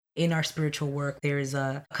In our spiritual work, there is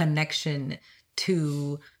a connection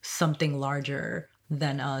to something larger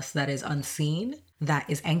than us that is unseen, that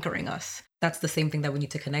is anchoring us. That's the same thing that we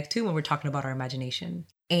need to connect to when we're talking about our imagination.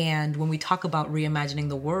 And when we talk about reimagining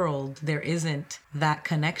the world, there isn't that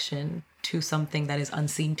connection to something that is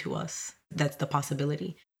unseen to us. That's the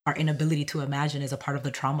possibility. Our inability to imagine is a part of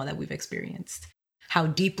the trauma that we've experienced. How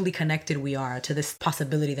deeply connected we are to this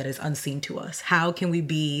possibility that is unseen to us. How can we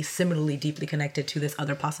be similarly deeply connected to this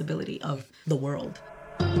other possibility of the world?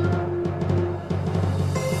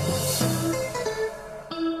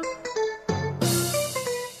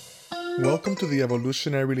 Welcome to the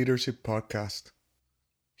Evolutionary Leadership Podcast.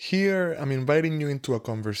 Here, I'm inviting you into a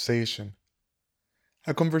conversation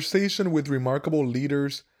with remarkable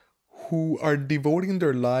leaders who are devoting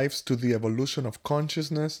their lives to the evolution of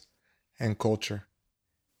consciousness and culture.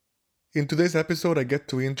 In today's episode, I get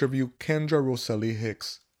to interview Kendra Rosalie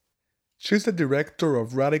Hicks. She's the director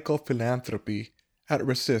of radical philanthropy at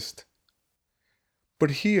Resist.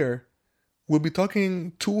 But here, we'll be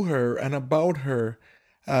talking to her and about her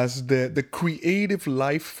as the creative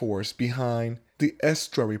life force behind the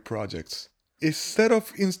Estuary projects. A set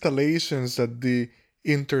of installations at the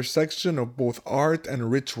intersection of both art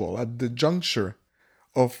and ritual, at the juncture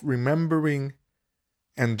of remembering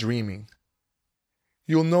and dreaming.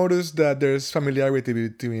 You'll notice that there's familiarity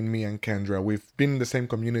between me and Kendra. We've been in the same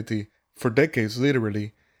community for decades,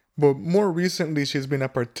 literally. But more recently, she's been a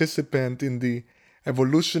participant in the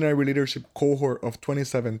Evolutionary Leadership Cohort of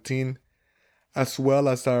 2017, as well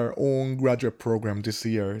as our own graduate program this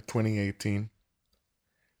year, 2018.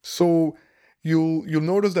 So you'll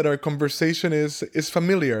notice that our conversation is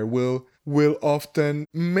familiar. We'll often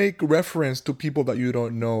make reference to people that you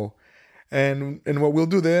don't know. And what we'll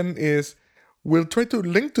do then is we'll try to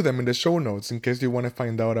link to them in the show notes in case you want to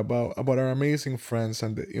find out about our amazing friends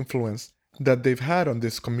and the influence that they've had on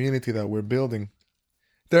this community that we're building.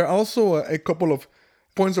 There are also a couple of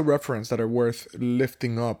points of reference that are worth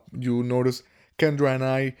lifting up. You'll notice Kendra and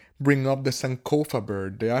I bring up the Sankofa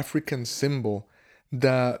bird, the African symbol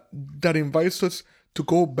that invites us to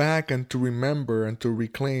go back and to remember and to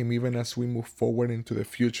reclaim even as we move forward into the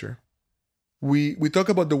future. We talk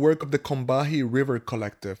about the work of the Combahee River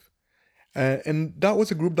Collective. And that was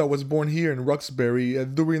a group that was born here in Roxbury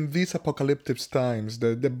during these apocalyptic times,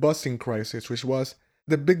 the busing crisis, which was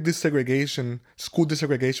the big school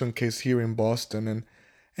desegregation case here in Boston.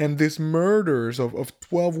 And these murders of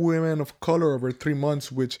 12 women of color over 3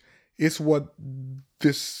 months, which is what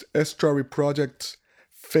this Estuary project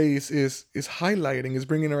phase is highlighting, is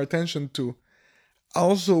bringing our attention to,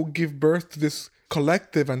 also give birth to this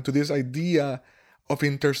collective and to this idea of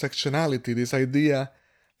intersectionality, this idea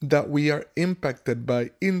that we are impacted by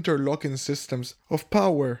interlocking systems of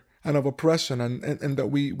power and of oppression, and that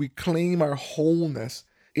we claim our wholeness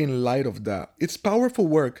in light of that. It's powerful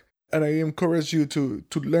work, and I encourage you to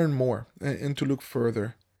learn more and to look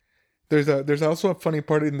further. There's also a funny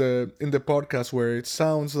part in the podcast where it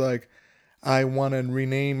sounds like I want to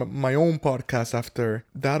rename my own podcast after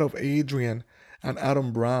that of Adrian and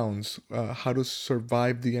Adam Brown's How to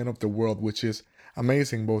Survive the End of the World, which is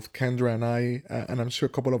amazing. Both Kendra and I, and I'm sure a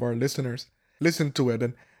couple of our listeners, listen to it.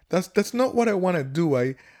 And that's not what I want to do.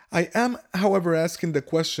 I am, however, asking the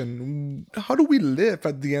question, how do we live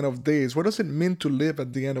at the end of days? What does it mean to live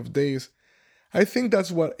at the end of days? I think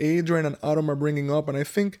that's what Adrian and Adam are bringing up, and I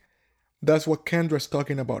think that's what Kendra's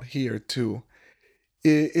talking about here too.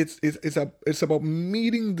 It's about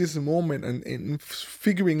meeting this moment and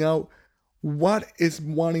figuring out what is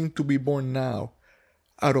wanting to be born now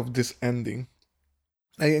out of this ending.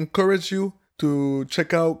 I encourage you to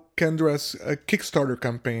check out Kendra's Kickstarter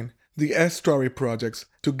campaign, the Estuary Projects,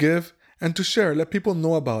 to give and to share. Let people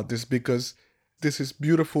know about this because this is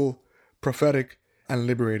beautiful, prophetic, and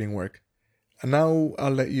liberating work. And now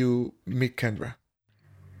I'll let you meet Kendra.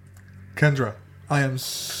 Kendra, I am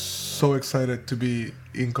so excited to be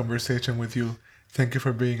in conversation with you. Thank you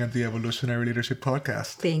for being at the Evolutionary Leadership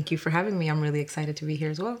Podcast. Thank you for having me. I'm really excited to be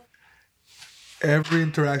here as well. Every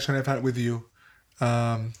interaction I've had with you,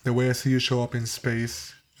 the way I see you show up in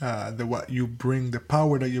space, what you bring, the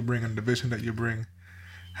power that you bring and the vision that you bring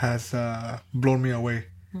has blown me away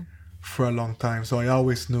for a long time. So I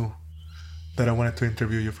always knew that I wanted to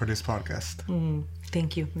interview you for this podcast.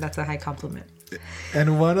 Thank you. That's a high compliment.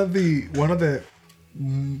 And one of the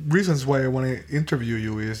reasons why I want to interview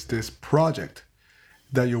you is this project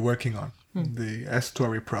that you're working on, the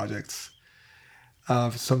Estuary projects.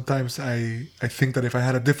 Sometimes I think that if I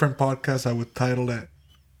had a different podcast, I would title it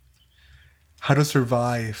How to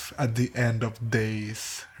Survive at the End of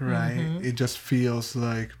Days, right? It just feels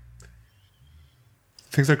like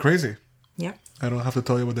things are crazy. Yeah. I don't have to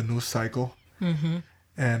tell you about the news cycle.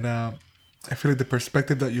 And I feel like the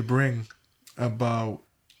perspective that you bring about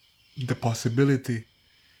the possibility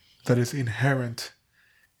that is inherent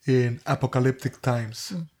in apocalyptic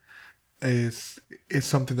times is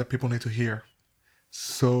something that people need to hear.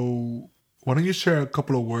 So why don't you share a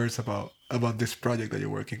couple of words about this project that you're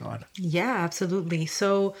working on? Yeah, absolutely.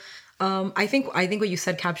 So I think what you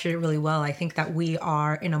said captured it really well. I think that we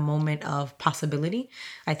are in a moment of possibility.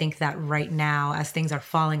 I think that right now, as things are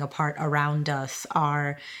falling apart around us,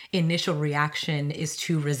 our initial reaction is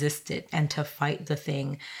to resist it and to fight the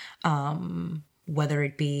thing. Whether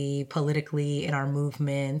it be politically in our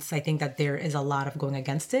movements, I think that there is a lot of going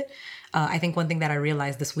against it. I think one thing that I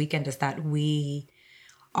realized this weekend is that we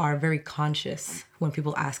are very conscious when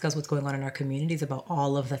people ask us what's going on in our communities about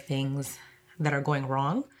all of the things that are going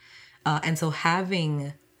wrong. And so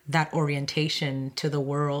having that orientation to the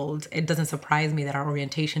world, it doesn't surprise me that our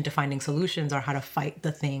orientation to finding solutions are how to fight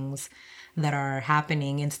the things that are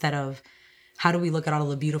happening instead of how do we look at all of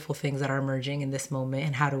the beautiful things that are emerging in this moment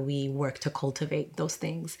and how do we work to cultivate those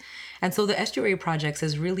things. And so the Estuary Projects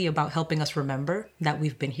is really about helping us remember that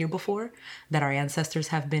we've been here before, that our ancestors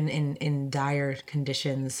have been in dire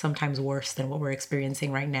conditions, sometimes worse than what we're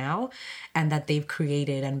experiencing right now, and that they've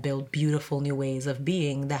created and built beautiful new ways of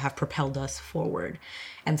being that have propelled us forward.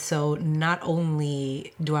 And so not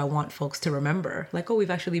only do I want folks to remember, like, oh,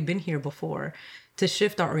 we've actually been here before, to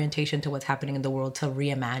shift our orientation to what's happening in the world, to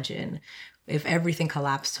reimagine. If everything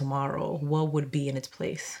collapsed tomorrow, what would be in its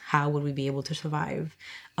place? How would we be able to survive?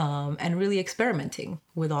 And really experimenting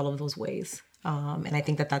with all of those ways. And I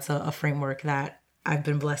think that that's a framework that I've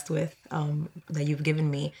been blessed with, that you've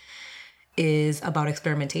given me, is about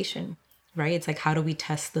experimentation, right? It's like, how do we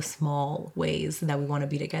test the small ways that we want to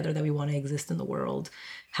be together, that we want to exist in the world?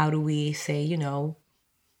 How do we say, you know,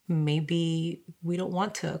 maybe we don't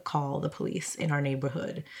want to call the police in our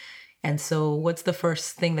neighborhood? And so what's the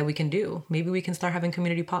first thing that we can do? Maybe we can start having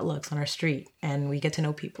community potlucks on our street and we get to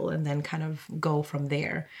know people and then kind of go from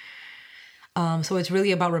there. So it's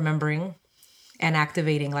really about remembering and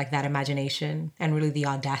activating like that imagination and really the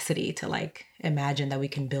audacity to like imagine that we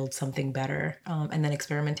can build something better, and then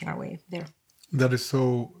experimenting our way there. That is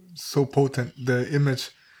so potent. The image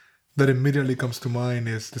that immediately comes to mind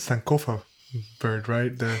is the Sankofa bird,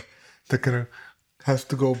 right? The kind of has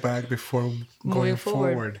to go back before going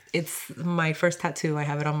forward. It's my first tattoo. I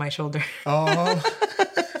have it on my shoulder. Oh,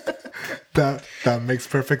 that makes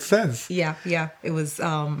perfect sense. Yeah. It was,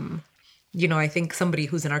 I think somebody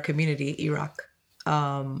who's in our community, Iraq,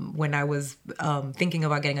 when I was thinking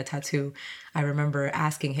about getting a tattoo, I remember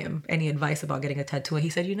asking him any advice about getting a tattoo. And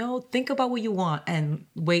he said, think about what you want and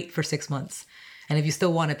wait for 6 months. And if you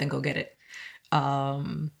still want it, then go get it.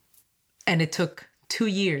 And it took 2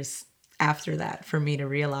 years after that for me to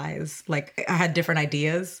realize, like, I had different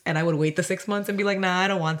ideas and I would wait the 6 months and be like, nah, I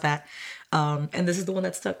don't want that. And this is the one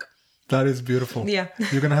that stuck. That is beautiful. Yeah.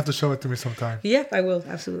 You're going to have to show it to me sometime. Yeah, I will.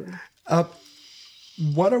 Absolutely.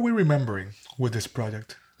 What are we remembering with this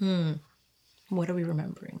project? What are we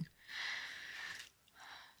remembering?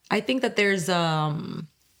 I think that there's some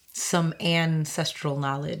ancestral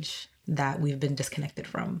knowledge that we've been disconnected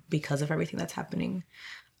from because of everything that's happening.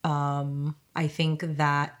 I think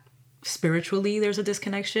that spiritually there's a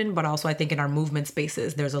disconnection, but also I think in our movement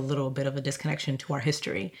spaces, there's a little bit of a disconnection to our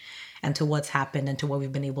history and to what's happened and to what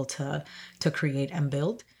we've been able to create and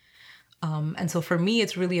build. And so for me,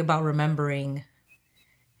 it's really about remembering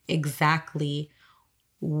exactly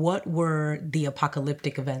what were the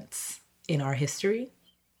apocalyptic events in our history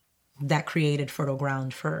that created fertile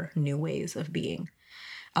ground for new ways of being.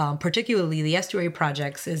 Particularly the Estuary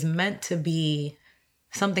Projects is meant to be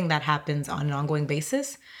something that happens on an ongoing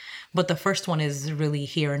basis. But the first one is really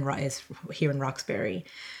here in Roxbury.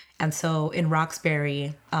 And so in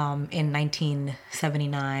Roxbury, in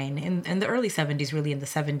 1979, in the early 70s, really in the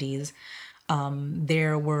 70s,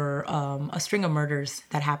 there were a string of murders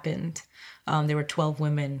that happened. There were 12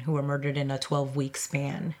 women who were murdered in a 12-week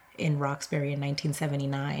span in Roxbury in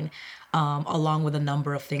 1979, along with a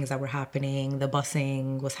number of things that were happening. The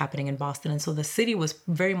busing was happening in Boston. And so the city was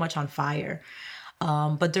very much on fire.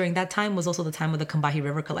 But during that time was also the time of the Combahee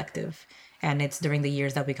River Collective. And it's during the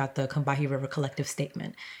years that we got the Combahee River Collective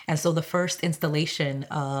statement. And so the first installation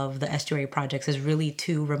of the Estuary Projects is really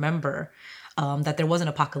to remember that there was an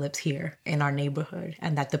apocalypse here in our neighborhood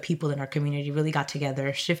and that the people in our community really got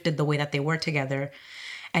together, shifted the way that they were together,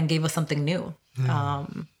 and gave us something new.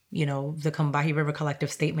 The Combahee River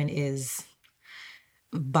Collective statement is,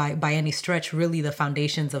 by any stretch, really the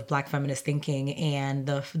foundations of Black feminist thinking and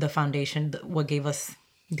the foundation, what gave us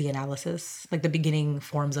the analysis, like the beginning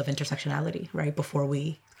forms of intersectionality, right? Before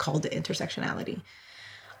we called it intersectionality.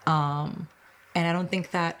 And I don't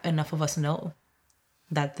think that enough of us know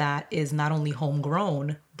that that is not only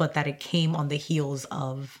homegrown, but that it came on the heels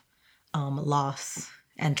of loss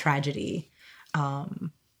and tragedy.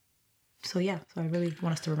 So I really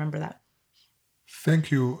want us to remember that. Thank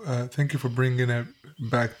you. Thank you for bringing it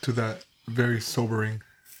back to that very sobering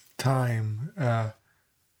time.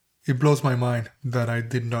 It blows my mind that I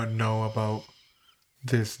did not know about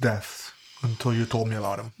these deaths until you told me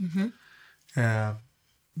about them.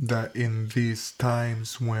 That in these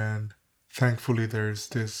times when, thankfully, there's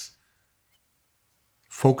this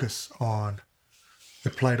focus on the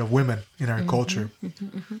plight of women in our culture,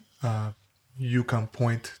 you can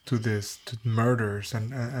point to this, to murders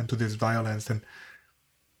and to this violence, and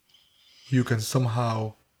you can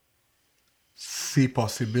somehow see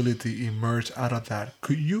possibility emerge out of that.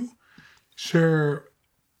 Could you share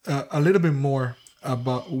a little bit more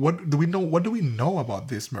about what do we know about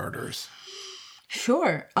these murders?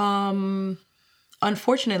 Sure.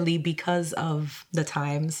 Unfortunately, because of the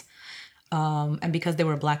times, and because they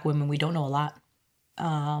were Black women, we don't know a lot.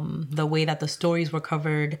 The way that the stories were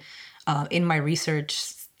covered, in my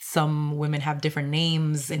research, some women have different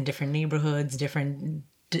names in different neighborhoods, different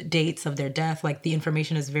dates of their death. Like, the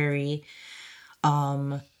information is very,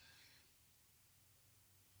 I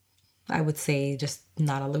would say, we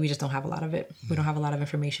just don't have a lot of it. We don't have a lot of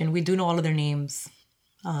information. We do know all of their names.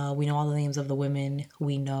 We know all the names of the women.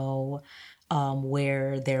 We know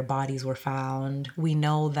where their bodies were found. We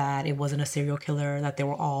know that it wasn't a serial killer, that they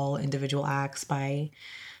were all individual acts by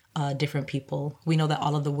different people. We know that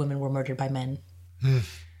all of the women were murdered by men.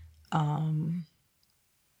 And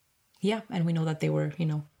we know that they were,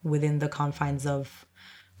 within the confines of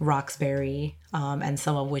Roxbury, and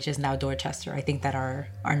some of which is now Dorchester. I think that our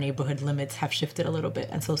neighborhood limits have shifted a little bit,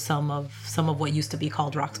 and so some of what used to be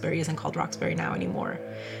called Roxbury isn't called Roxbury now anymore.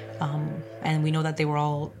 And we know that they were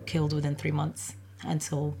all killed within 3 months, and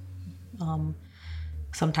so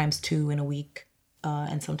sometimes 2 in a week,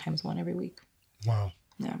 and sometimes 1 every week. Wow.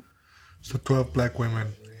 Yeah. So 12 Black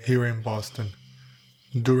women here in Boston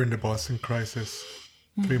during the Boston crisis,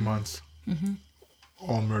 3 months,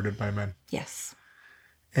 all murdered by men. Yes.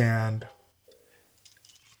 And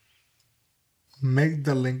make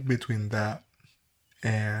the link between that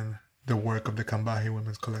and the work of the Combahee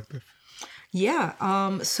Women's Collective.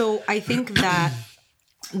 Yeah. So I think that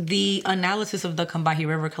the analysis of the Combahee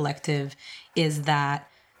River Collective is that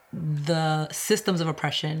the systems of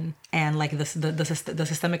oppression and like the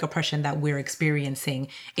systemic oppression that we're experiencing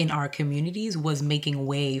in our communities was making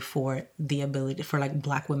way for the ability for like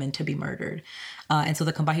Black women to be murdered. And so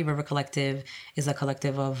the Combahee River Collective is a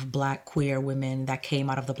collective of Black queer women that came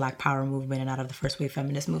out of the Black Power movement and out of the first wave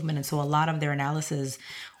feminist movement. And so a lot of their analysis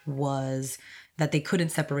was that they couldn't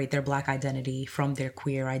separate their Black identity from their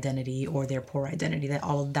queer identity or their poor identity,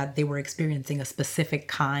 that they were experiencing a specific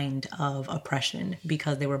kind of oppression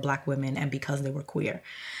because they were Black women and because they were queer.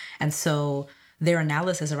 And so their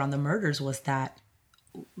analysis around the murders was that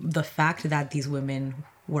the fact that these women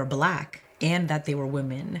were Black and that they were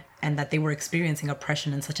women and that they were experiencing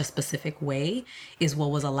oppression in such a specific way is what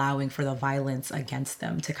was allowing for the violence against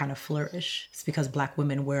them to kind of flourish. It's because Black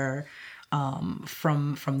women were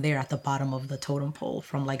from there at the bottom of the totem pole,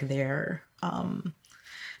 from like their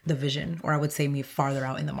division, or I would say me farther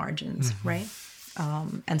out in the margins, right?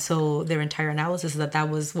 And so their entire analysis is that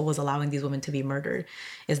was what was allowing these women to be murdered,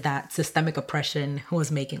 is that systemic oppression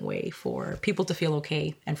was making way for people to feel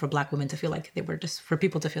okay and for Black women to feel like for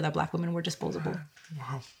people to feel that Black women were disposable.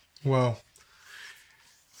 Wow. Well,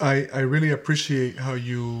 I really appreciate how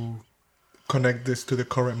you connect this to the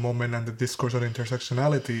current moment and the discourse on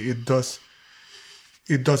intersectionality.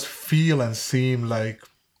 It does feel and seem like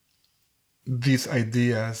these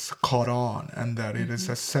ideas caught on, and that it is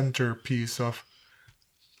a centerpiece of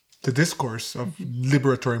the discourse of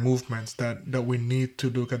liberatory movements that we need to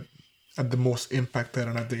look at the most impacted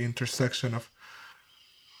and at the intersection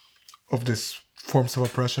of these forms of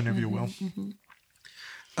oppression, if you will.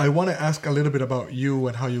 I want to ask a little bit about you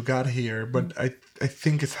and how you got here, but I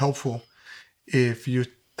think it's helpful if you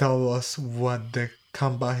tell us what the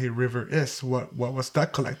Combahee River is. What was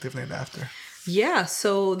that collective named after? Yeah,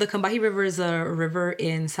 so the Combahee River is a river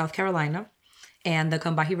in South Carolina, and the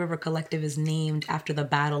Combahee River Collective is named after the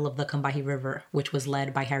Battle of the Combahee River, which was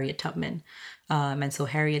led by Harriet Tubman. And so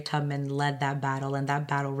Harriet Tubman led that battle, and that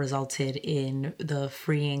battle resulted in the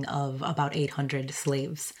freeing of about 800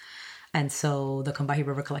 slaves. And so the Combahee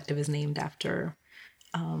River Collective is named after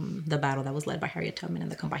the battle that was led by Harriet Tubman in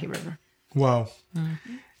the Combahee River. Wow.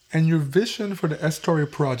 And your vision for the Estuary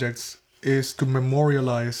projects is to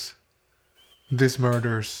memorialize these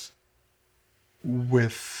murders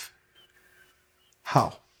with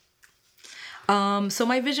how? So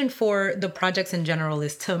my vision for the projects in general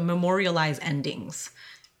is to memorialize endings.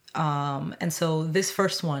 And so this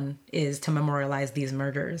first one is to memorialize these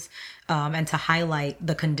murders and to highlight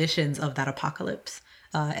the conditions of that apocalypse.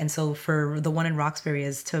 And so for the one in Roxbury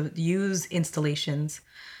is to use installations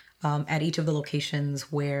at each of the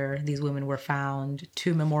locations where these women were found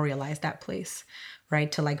to memorialize that place,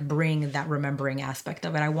 right? To like bring that remembering aspect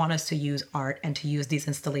of it. I want us to use art and to use these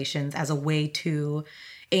installations as a way to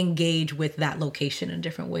engage with that location in a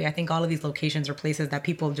different way. I think all of these locations are places that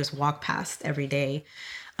people just walk past every day.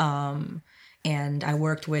 And I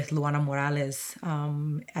worked with Luana Morales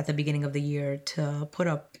at the beginning of the year to put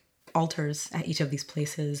up altars at each of these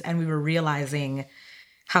places. And we were realizing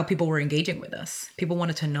how people were engaging with us. People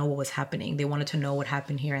wanted to know what was happening. They wanted to know what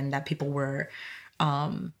happened here, and that people were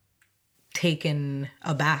taken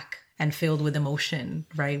aback and filled with emotion,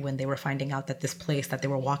 right? When they were finding out that this place that they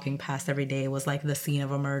were walking past every day was like the scene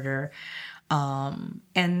of a murder.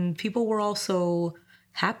 And people were also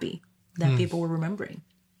happy that people were remembering.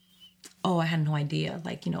 Oh, I had no idea.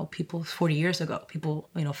 Like, people 40 years ago, people,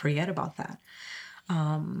 forget about that.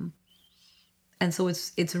 And so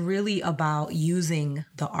it's really about using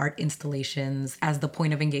the art installations as the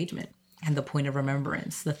point of engagement and the point of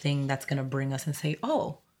remembrance, the thing that's going to bring us and say,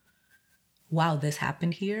 oh, wow, this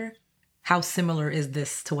happened here. How similar is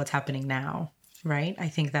this to what's happening now, right? I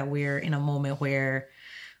think that we're in a moment where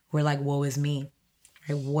we're like, woe is me,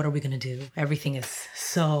 right? What are we going to do? Everything is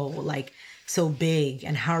so big,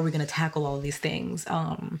 and how are we going to tackle all of these things?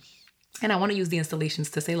 And I want to use the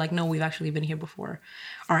installations to say, like, no, we've actually been here before.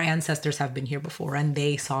 Our ancestors have been here before, and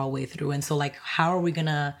they saw a way through. And so, like, how are we going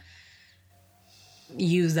to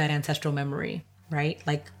use that ancestral memory, right?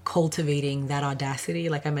 Like, cultivating that audacity,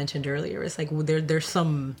 like I mentioned earlier. It's like there's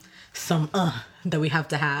some that we have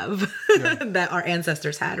to have that our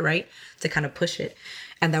ancestors had, right? To kind of push it.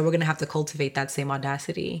 And that we're going to have to cultivate that same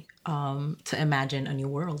audacity to imagine a new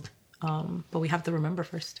world. But we have to remember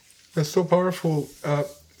first. That's so powerful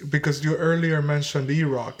because you earlier mentioned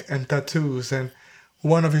Iraq and tattoos, and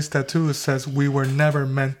one of his tattoos says, "We were never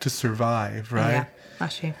meant to survive," right? Yeah,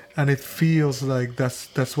 actually. And it feels like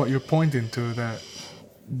that's what you're pointing to, that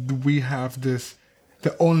we have this,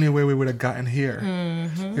 the only way we would have gotten here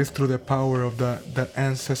is through the power of that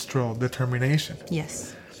ancestral determination.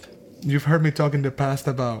 Yes. You've heard me talk in the past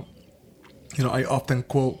about, I often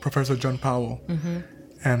quote Professor John Powell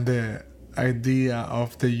and the idea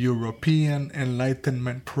of the European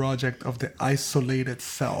Enlightenment project of the isolated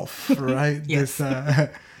self, right? Yes.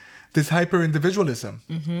 This hyper-individualism,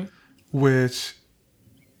 which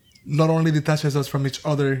not only detaches us from each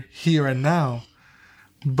other here and now,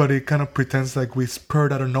 but it kind of pretends like we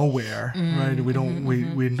spurred out of nowhere, right?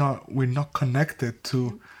 We're not connected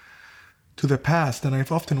to the past. And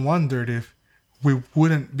I've often wondered if we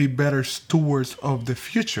wouldn't be better stewards of the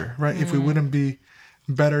future, right? If we wouldn't be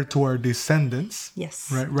better to our descendants,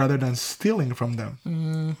 Yes. right, rather than stealing from them,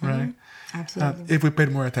 right? Absolutely. If we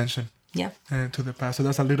paid more attention, Yeah. to the past. So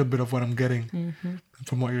that's a little bit of what I'm getting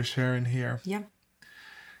from what you're sharing here. Yeah.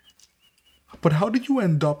 But how did you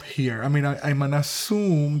end up here? I mean, I'm gonna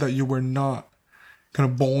assume that you were not kind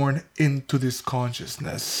of born into this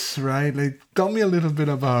consciousness, right? Like, tell me a little bit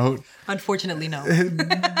about. Unfortunately, no.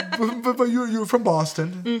 but you're from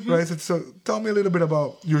Boston, right? So tell me a little bit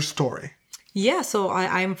about your story. Yeah, so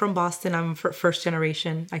I'm from Boston. I'm first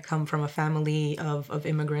generation. I come from a family of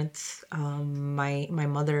immigrants. My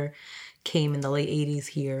mother came in the late 80s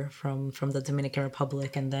here from the Dominican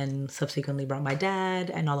Republic, and then subsequently brought my dad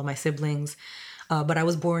and all of my siblings. But I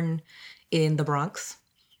was born in the Bronx.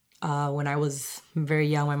 When I was very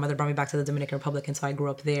young, my mother brought me back to the Dominican Republic, and so I grew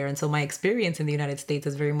up there. And so my experience in the United States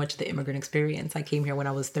is very much the immigrant experience. I came here when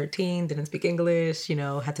I was 13, didn't speak English,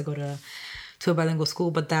 had to go to a bilingual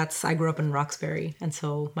school, but I grew up in Roxbury. And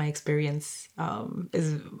so my experience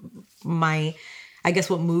is I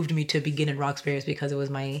guess what moved me to begin in Roxbury is because it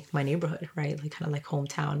was my neighborhood, right? Like kind of like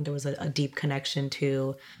hometown. There was a deep connection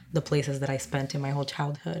to the places that I spent in my whole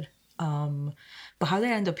childhood. But how did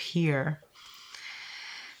I end up here?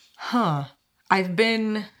 I've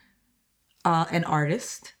been an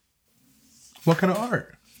artist. What kind of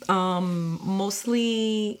art?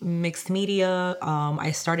 Mostly mixed media.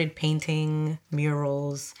 I started painting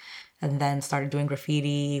murals and then started doing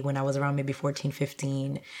graffiti when I was around maybe 14,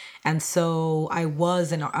 15. And so I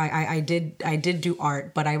did do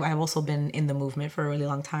art, but I've also been in the movement for a really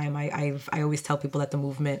long time. I always tell people that the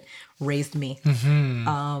movement raised me.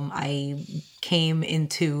 I came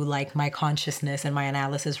into like my consciousness and my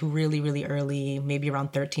analysis really, really early, maybe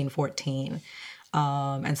around 13, 14.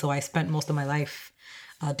 And so I spent most of my life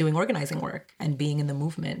doing organizing work and being in the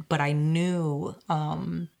movement. But I knew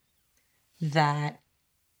that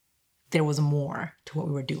there was more to what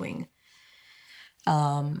we were doing,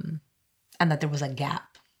 and that there was a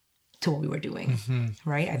gap to what we were doing,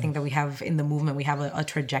 right? I think that we have, in the movement, we have a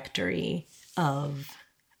trajectory of,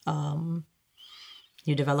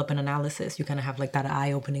 you develop an analysis, you kind of have like that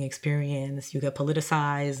eye-opening experience, you get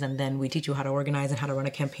politicized, and then we teach you how to organize and how to run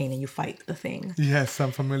a campaign, and you fight the thing. Yes,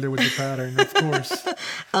 I'm familiar with the pattern, of course.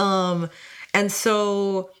 And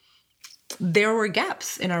so there were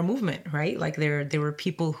gaps in our movement, right? Like there were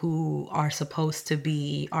people who are supposed to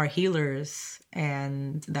be our healers,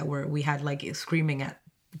 and that we had like screaming at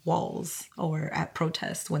walls or at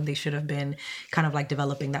protests when they should have been kind of like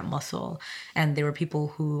developing that muscle. And there were people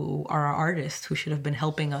who are our artists who should have been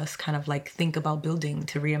helping us kind of like think about building,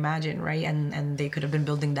 to reimagine, right? And they could have been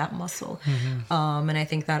building that muscle. And I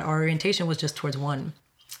think that our orientation was just towards one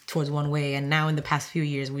way. And now in the past few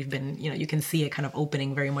years, we've been, you can see it kind of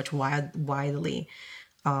opening very much widely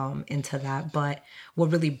into that. But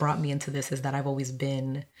what really brought me into this is that I've always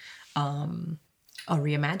been a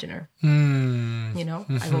reimaginer.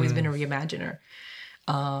 I've always been a reimaginer.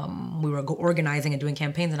 We were organizing and doing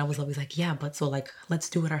campaigns, and I was always like, yeah, but so like, let's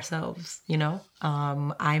do it ourselves.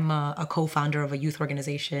 I'm a co-founder of a youth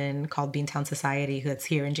organization called Beantown Society that's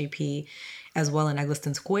here in JP, as well in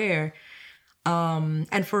Eggleston Square.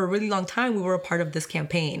 And for a really long time, we were a part of this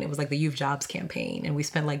campaign. It was like the Youth Jobs campaign. And we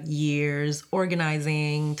spent like years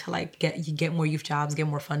organizing to like get more youth jobs, get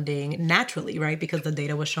more funding naturally, right? Because the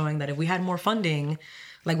data was showing that if we had more funding,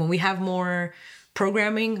 like when we have more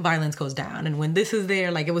programming, violence goes down. And when this is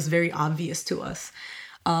there, like it was very obvious to us.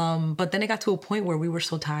 But then it got to a point where we were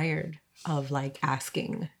so tired of like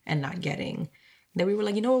asking and not getting that we were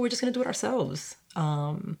like, you know what, we're just going to do it ourselves.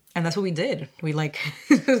 And that's what we did. We like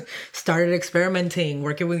started experimenting,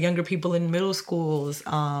 working with younger people in middle schools.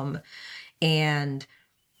 And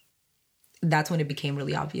that's when it became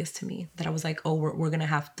really obvious to me that I was like, oh, we're going to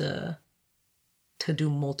have to do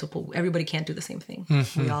multiple. Everybody can't do the same thing.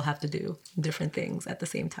 We all have to do different things at the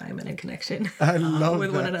same time and in connection I love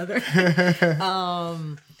with that. one another.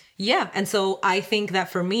 Yeah. And so I think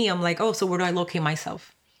that for me, I'm like, oh, so where do I locate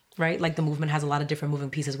myself? Right? Like the movement has a lot of different moving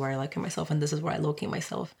pieces where I locate myself, and this is where I locate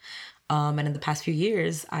myself. And in the past few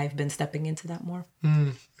years, I've been stepping into that more.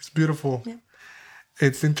 It's beautiful. Yeah.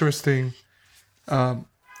 It's interesting.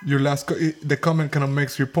 Your the comment kind of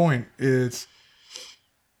makes your point. It's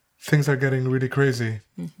things are getting really crazy,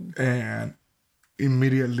 and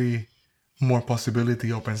immediately more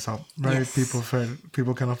possibility opens up, right? Yes.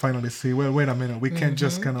 People kind of finally see, well, wait a minute, we can't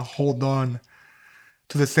just kind of hold on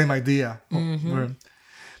to the same idea.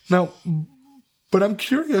 Now, but I'm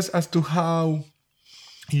curious as to how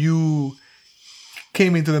you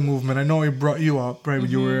came into the movement. I know it brought you up, right?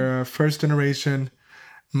 You were a first generation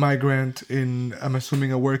migrant in, I'm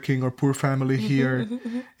assuming, a working or poor family here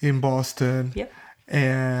in Boston. Yep.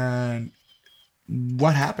 And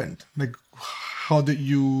what happened? Like, how did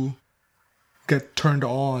you get turned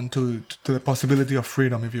on to the possibility of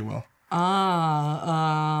freedom, if you will?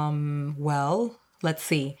 Well, let's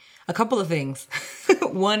see. A couple of things.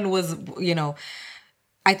 One was,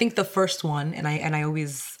 I think the first one, and I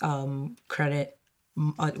always credit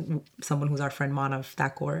someone who's our friend Manav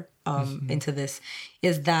Thakur into this,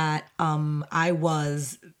 is that I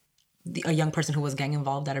was a young person who was gang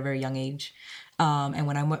involved at a very young age. And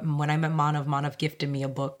when I met Manav gifted me a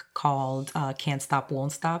book called Can't Stop,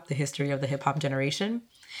 Won't Stop, The History of the Hip Hop Generation.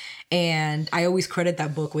 And I always credit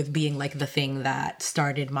that book with being like the thing that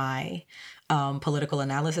started my political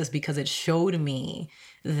analysis, because it showed me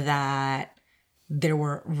that there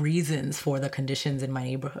were reasons for the conditions in my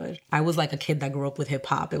neighborhood. I was like a kid that grew up with hip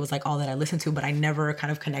hop. It was like all that I listened to, but I never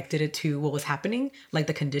kind of connected it to what was happening, like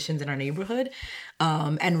the conditions in our neighborhood.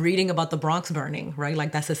 And reading about the Bronx burning, right?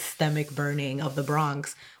 Like that systemic burning of the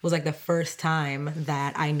Bronx was like the first time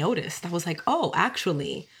that I noticed. I was like, oh,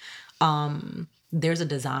 actually, there's a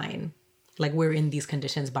design. Like we're in these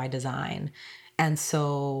conditions by design. And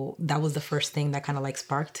so that was the first thing that kind of like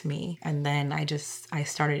sparked me. And then I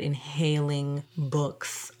started inhaling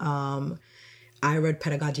books. I read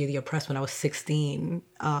Pedagogy of the Oppressed when I was 16.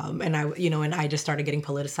 And I just started getting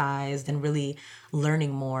politicized and really learning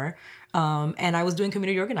more. And I was doing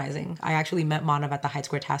community organizing. I actually met Manav at the Hyde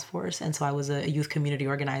Square Task Force. And so I was a youth community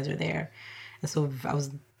organizer there. And so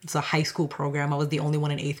it's a high school program. I was the only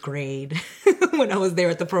one in 8th grade when I was there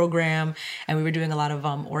at the program. And we were doing a lot of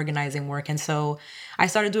organizing work. And so I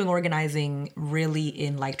started doing organizing really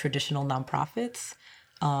in like traditional nonprofits.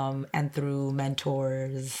 And through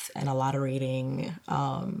mentors and a lot of reading,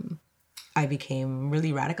 I became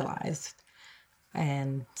really radicalized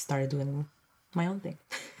and started doing my own thing.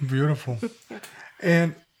 Beautiful.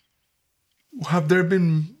 And have there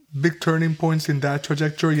been big turning points in that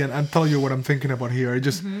trajectory? And I'll tell you what I'm thinking about here. I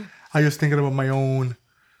just thinking about my own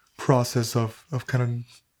process of kind of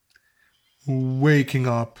waking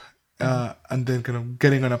up and then kind of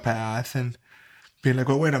getting on a path and being like,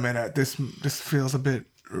 well, wait a minute, this feels a bit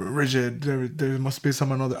rigid. There must be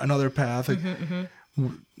another path. Like,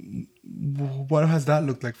 what has that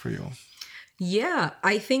looked like for you? Yeah,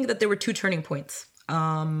 I think that there were 2 turning points.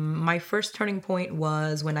 My first turning point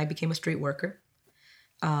was when I became a street worker.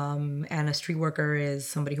 And a street worker is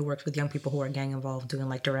somebody who works with young people who are gang involved doing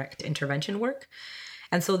like direct intervention work.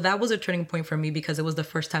 And so that was a turning point for me because it was the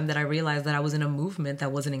first time that I realized that I was in a movement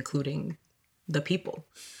that wasn't including the people.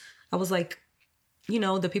 I was like, you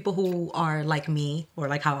know, the people who are like me or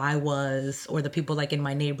like how I was, or the people like in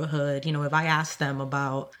my neighborhood, you know, if I asked them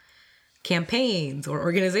about campaigns or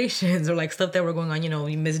organizations or like stuff that were going on, you know,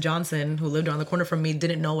 Ms. Johnson, who lived around the corner from me,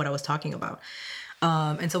 didn't know what I was talking about.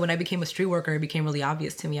 And so when I became a street worker, it became really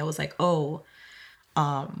obvious to me. I was like, oh,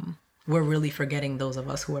 we're really forgetting those of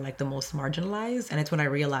us who are like the most marginalized. And it's when I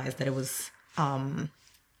realized that it was, I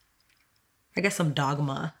guess, some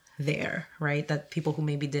dogma there, right? That people who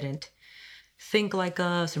maybe didn't think like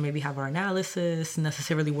us or maybe have our analysis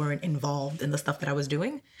necessarily weren't involved in the stuff that I was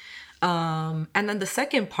doing. And then the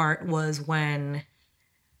second part was when,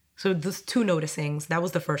 so those 2 noticings, that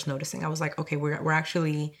was the first noticing. I was like, okay, we're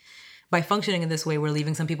actually, by functioning in this way, we're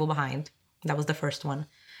leaving some people behind. That was the first one.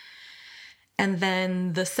 And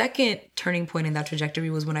then the second turning point in that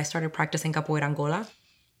trajectory was when I started practicing Capoeira Angola.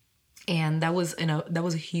 And that was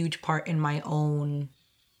a huge part in my own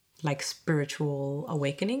like spiritual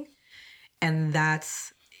awakening. And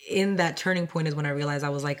that's in that turning point is when I realized I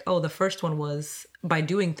was like, oh, the first one was by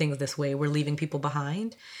doing things this way, we're leaving people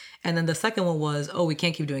behind. And then the second one was, oh, we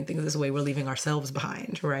can't keep doing things this way, we're leaving ourselves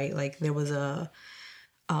behind, right? Like there was a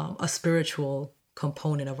spiritual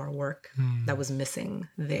component of our work that was missing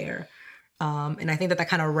there. And I think that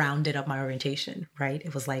kind of rounded up my orientation, right?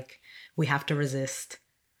 It was like, we have to resist.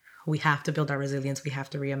 We have to build our resilience. We have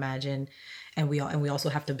to reimagine. And we also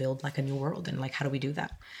have to build like a new world. And like, how do we do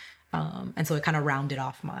that? And so it kind of rounded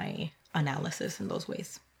off my analysis in those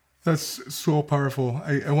ways. That's so powerful.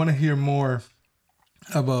 I want to hear more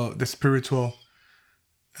about the spiritual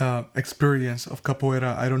experience of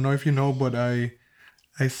capoeira. I don't know if you know, but I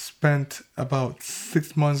spent about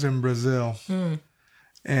 6 months in Brazil.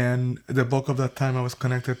 And the bulk of that time I was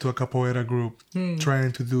connected to a capoeira group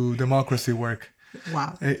trying to do democracy work.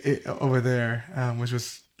 Wow. Over there, which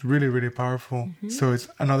was really, really powerful. So it's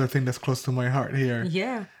another thing that's close to my heart here.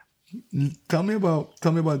 Yeah. Tell me about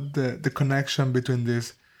the connection between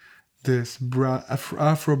this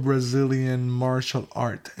Afro-Brazilian martial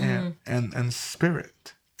art and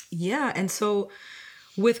spirit. Yeah, and so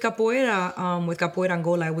with capoeira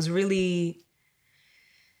Angola, it was really,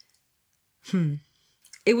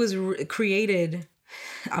 it was created.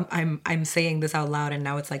 I'm saying this out loud, and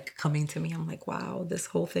now it's like coming to me. I'm like, wow, this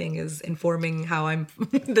whole thing is informing how I'm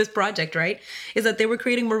this project, right? Is that they were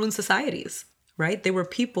creating maroon societies. Right? They were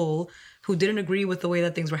people who didn't agree with the way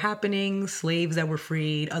that things were happening, slaves that were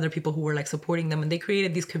freed, other people who were like supporting them. And they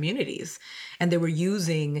created these communities, and they were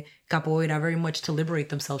using capoeira very much to liberate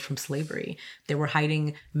themselves from slavery. They were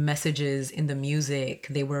hiding messages in the music.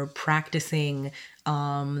 They were practicing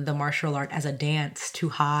the martial art as a dance to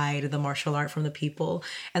hide the martial art from the people.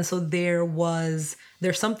 And so there's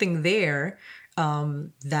something there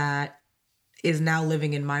that is now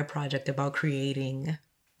living in my project about creating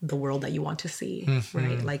the world that you want to see,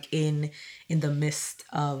 right? Like in the midst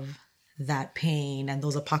of that pain and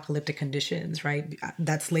those apocalyptic conditions, right?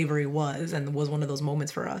 That slavery was one of those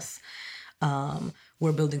moments for us.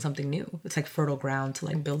 We're building something new. It's like fertile ground to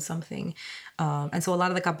like build something. And so a lot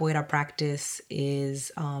of the capoeira practice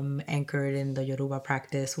is anchored in the Yoruba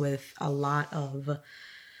practice, with a lot of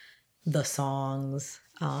the songs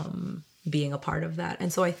being a part of that.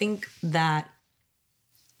 And so I think that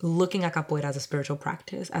looking at capoeira as a spiritual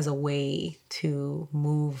practice, as a way to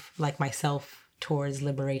move like myself towards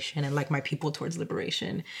liberation and like my people towards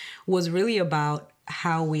liberation, was really about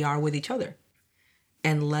how we are with each other,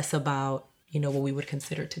 and less about, what we would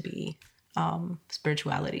consider to be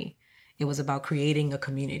spirituality It was about creating a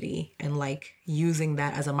community and like using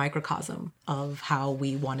that as a microcosm of how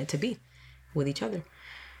we wanted to be with each other.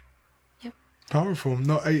 Yep. Powerful.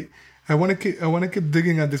 No, I want to keep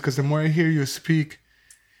digging at this, because the more I hear you speak,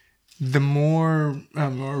 the more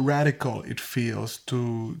radical it feels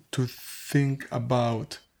to think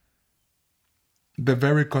about the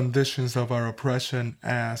very conditions of our oppression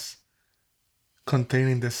as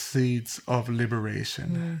containing the seeds of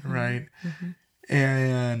liberation, right?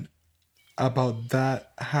 And about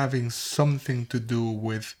that having something to do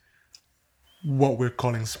with what we're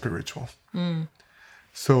calling spiritual.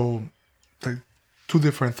 So, like, two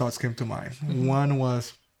different thoughts came to mind. One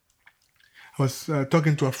was, I was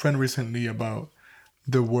talking to a friend recently about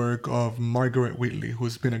the work of Margaret Wheatley,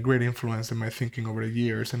 who's been a great influence in my thinking over the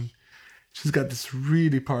years. And she's got this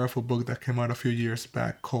really powerful book that came out a few years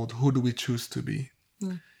back called Who Do We Choose to Be?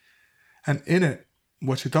 And in it,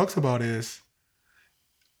 what she talks about is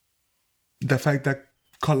the fact that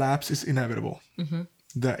collapse is inevitable,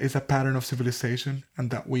 that it's a pattern of civilization, and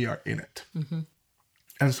that we are in it.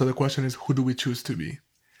 And so the question is, who do we choose to be?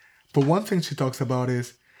 But one thing she talks about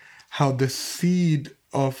is how the seed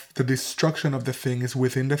of the destruction of the thing is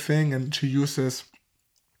within the thing, and she uses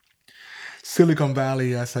Silicon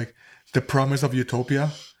Valley as like the promise of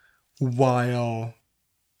utopia, while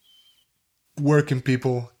working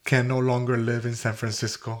people can no longer live in San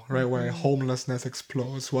Francisco, right? Where homelessness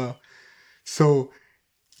explodes. Well, so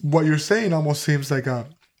what you're saying almost seems like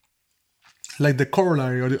the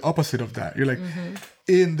corollary or the opposite of that. You're like,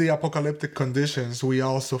 in the apocalyptic conditions, we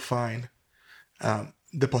also find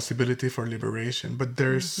the possibility for liberation. But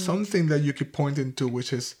there's something that you keep pointing to, which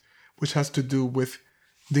has to do with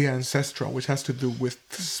the ancestral, which has to do with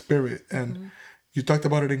the spirit. And you talked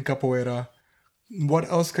about it in Capoeira. What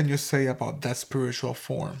else can you say about that spiritual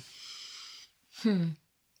form?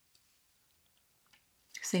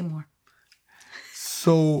 Say more.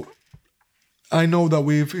 So I know that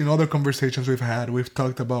in other conversations we've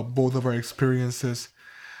talked about both of our experiences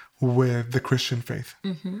with the Christian faith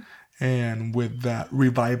and with that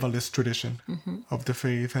revivalist tradition of the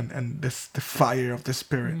faith and the fire of the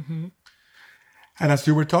spirit. And as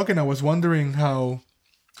you were talking, I was wondering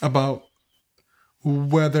about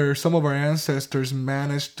whether some of our ancestors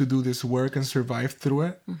managed to do this work and survive through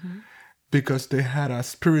it because they had a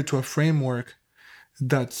spiritual framework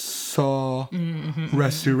that saw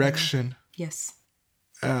resurrection Yes.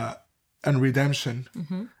 and redemption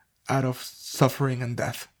out of suffering and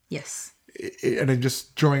death. Yes. And then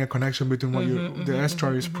just drawing a connection between what the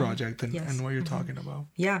Estuaries Project and what you're talking about.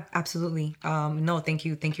 Yeah, absolutely. No, thank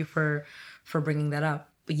you for bringing that up.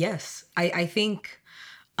 But yes, I think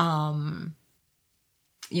in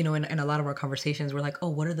a lot of our conversations, we're like, oh,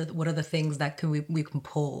 what are the things that we can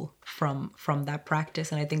pull from that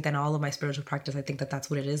practice? And I think that in all of my spiritual practice, I think that that's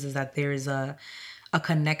what it is that there is a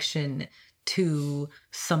connection to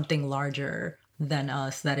something larger than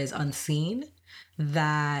us that is unseen,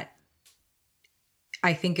 that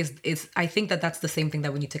I think I think that that's the same thing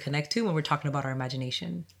that we need to connect to when we're talking about our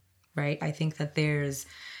imagination, right? I think that there's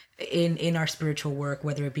in our spiritual work,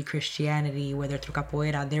 whether it be Christianity, whether through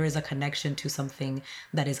capoeira, there is a connection to something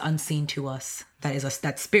that is unseen to us,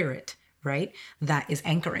 that spirit, right? That is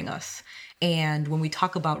anchoring us. And when we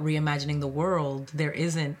talk about reimagining the world, there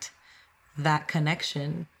isn't that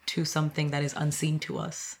connection to something that is unseen to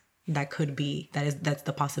us. That's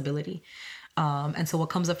the possibility. And so what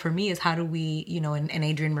comes up for me is how do we, and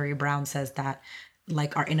Adrienne Maree Brown says that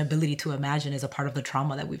like our inability to imagine is a part of the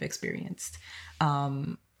trauma that we've experienced.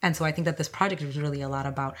 And so I think that this project is really a lot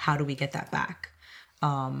about how do we get that back?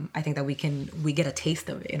 I think that we get a taste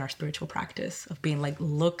of it in our spiritual practice of being like,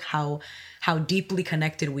 look how deeply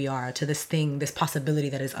connected we are to this thing, this possibility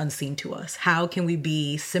that is unseen to us. How can we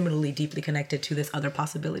be similarly deeply connected to this other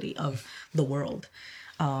possibility of the world,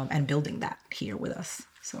 and building that here with us?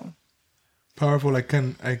 So powerful. I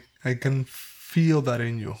can feel that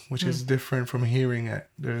in you, which is different from hearing it.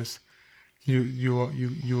 There's you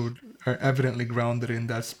are evidently grounded in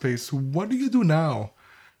that space. What do you do now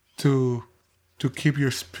to keep your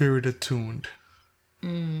spirit attuned?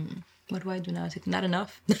 What do I do now? Not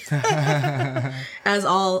enough. As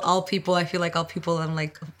all people, I feel like all people and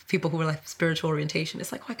like people who are like spiritual orientation,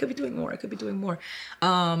 it's like, oh, I could be doing more.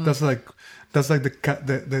 That's like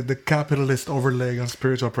the capitalist overlay on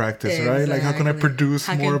spiritual practice, exactly. Right? Like, how can I produce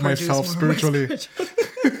more of myself spiritually? Yes.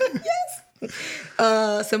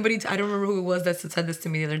 Somebody, I don't remember who it was that said this to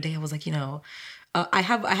me the other day. I was like, I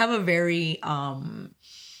have a very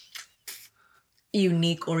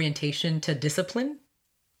unique orientation to discipline.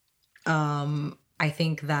 I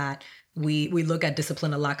think that we look at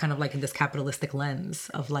discipline a lot kind of like in this capitalistic lens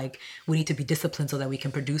of like we need to be disciplined so that we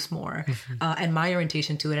can produce more. And my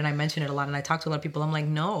orientation to it, and I mention it a lot and I talk to a lot of people, I'm like,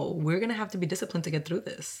 no, we're gonna have to be disciplined to get through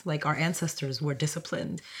this. Like our ancestors were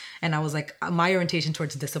disciplined, and I was like, my orientation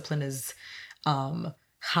towards discipline is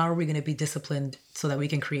how are we going to be disciplined so that we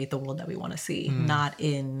can create the world that we want to see, not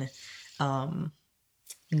in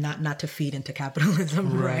not to feed into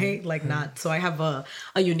capitalism, right? Like not. So I have a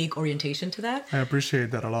unique orientation to that. I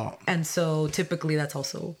appreciate that a lot. And so typically that's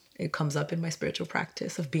also, it comes up in my spiritual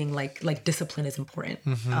practice of being like discipline is important.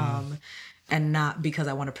 And not because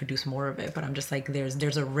I want to produce more of it, but I'm just like,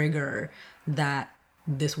 there's a rigor that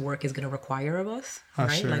this work is going to require of us,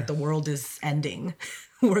 right? Sure. Like the world is ending.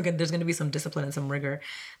 There's going to be some discipline and some rigor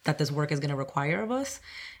that this work is going to require of us.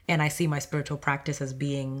 And I see my spiritual practice as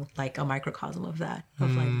being like a microcosm of that,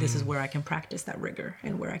 of like, this is where I can practice that rigor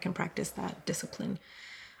and where I can practice that discipline.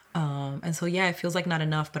 And so, yeah, it feels like not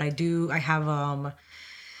enough, but I have a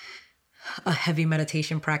heavy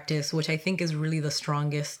meditation practice, which I think is really the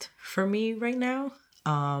strongest for me right now,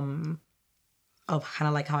 of kind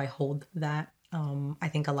of like how I hold that. I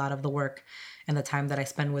think a lot of the work and the time that I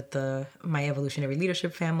spend with my evolutionary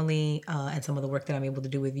leadership family and some of the work that I'm able to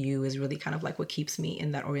do with you is really kind of like what keeps me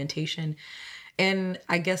in that orientation. And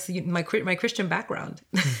I guess my Christian background,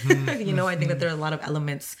 you know, I think that there are a lot of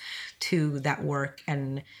elements to that work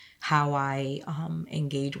and how I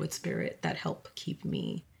engage with spirit that help keep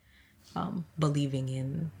me believing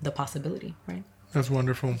in the possibility, right? That's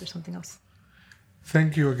wonderful. There's something else.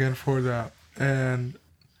 Thank you again for that. And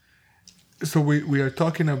so we are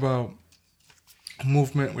talking about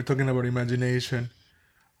movement, we're talking about imagination,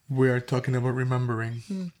 we are talking about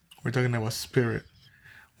remembering, we're talking about spirit.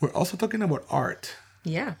 We're also talking about art.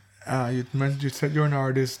 Yeah. You said you're an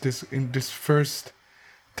artist. This first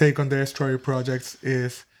take on the Estuary projects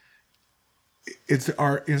it's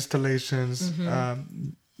art installations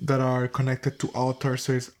that are connected to altars.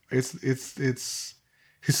 So it's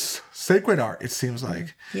sacred art, it seems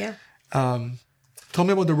like. Yeah. Tell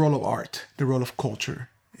me about the role of art, the role of culture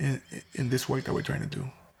in this work that we're trying to do.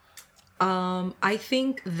 I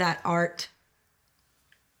think that art,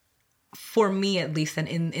 for me at least, and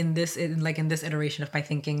in this iteration of my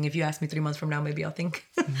thinking, if you ask me 3 months from now, maybe I'll think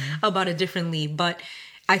about it differently. But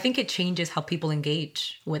I think it changes how people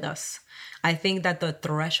engage with us. I think that the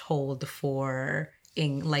threshold for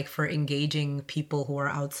engaging people who are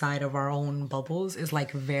outside of our own bubbles is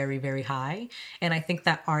like very, very high. And I think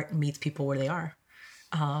that art meets people where they are.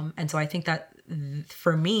 And so I think that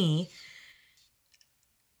for me,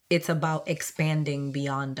 it's about expanding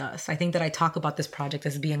beyond us. I think that I talk about this project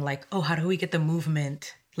as being like, oh, how do we get the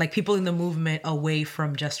movement, like people in the movement, away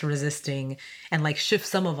from just resisting and like shift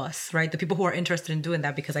some of us, right? The people who are interested in doing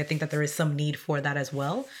that, because I think that there is some need for that as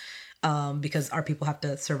well. Because our people have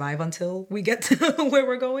to survive until we get to where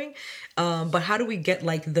we're going. But how do we get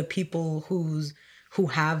like the people who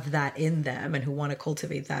have that in them and who want to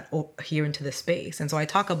cultivate that here into the space? And so I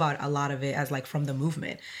talk about a lot of it as like from the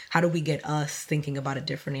movement. How do we get us thinking about it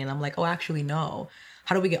differently? And I'm like, oh, actually, no.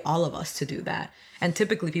 How do we get all of us to do that? And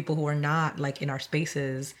typically people who are not like in our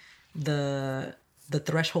spaces, the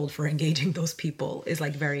threshold for engaging those people is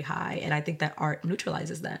like very high. And I think that art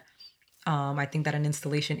neutralizes that. I think that an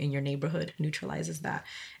installation in your neighborhood neutralizes that.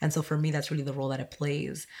 And so for me, that's really the role that it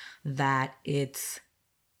plays, that it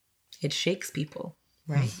shakes people.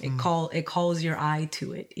 Right. It calls your eye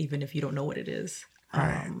to it, even if you don't know what it is.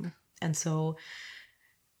 Right. And so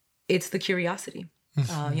it's the curiosity.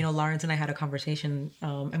 You know, Lawrence and I had a conversation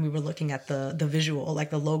and we were looking at the visual,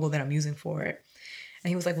 like the logo that I'm using for it. And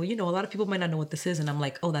he was like, well, you know, a lot of people might not know what this is. And I'm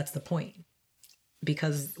like, oh, that's the point.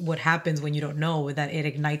 Because what happens when you don't know is that it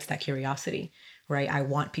ignites that curiosity, right? I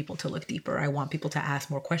want people to look deeper. I want people to ask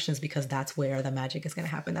more questions because that's where the magic is going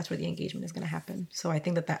to happen. That's where the engagement is going to happen. So I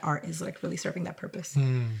think that art is like really serving that purpose.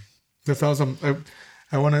 That's awesome.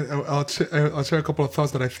 I'll share a couple of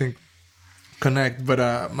thoughts that I think connect.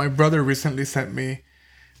 But my brother recently sent me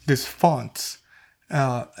these fonts.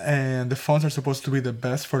 And the fonts are supposed to be the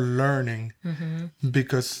best for learning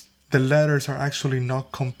because the letters are actually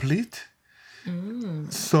not complete.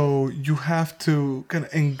 So you have to kind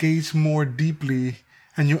of engage more deeply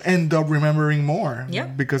and you end up remembering more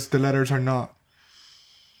because the letters are not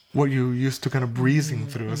what you used to kind of breezing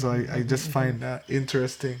through. So I just find that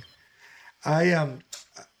interesting.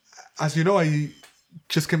 As you know, I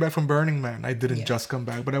just came back from Burning Man. I didn't just come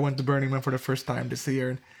back, but I went to Burning Man for the first time this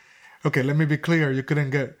year. Okay, let me be clear. You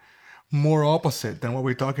couldn't get more opposite than what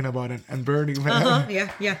we're talking about in Burning Man.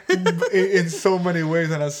 In so many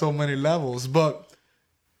ways and at so many levels. But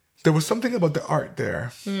there was something about the art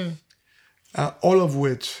there, all of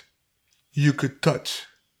which you could touch.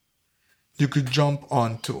 you could jump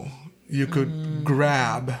onto, you could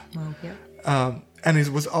grab. Well, yeah. And it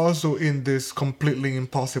was also in this completely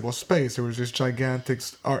impossible space. There was this gigantic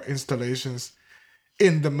art installations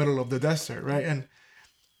in the middle of the desert, right? And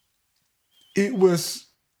it was,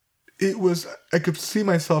 I could see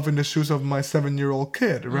myself in the shoes of my 7-year-old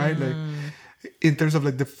kid, right? Like in terms of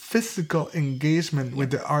like the physical engagement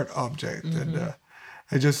with the art object. And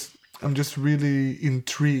I'm just really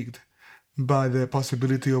intrigued by the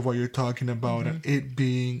possibility of what you're talking about and it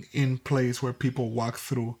being in place where people walk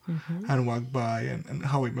through and walk by and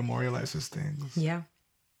how it memorializes things. Yeah.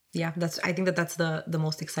 Yeah. I think that's the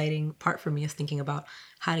most exciting part for me, is thinking about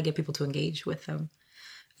how to get people to engage with them.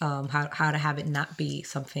 How to have it not be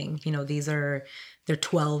something, they're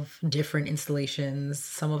 12 different installations.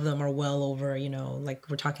 Some of them are well over, like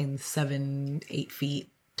we're talking 7-8 feet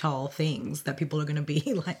tall things that people are going to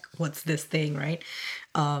be like, what's this thing, right?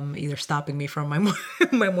 Either stopping me from my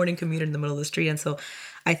my morning commute in the middle of the street. And so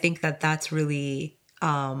I think that's really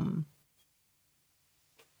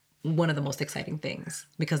one of the most exciting things,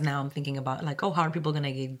 because now I'm thinking about like, how are people going to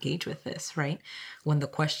engage with this, right? When the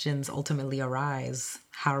questions ultimately arise,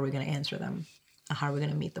 how are we going to answer them? How are we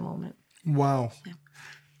going to meet the moment? Wow. Yeah.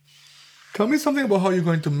 Tell me something about how you're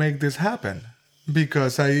going to make this happen,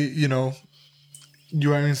 because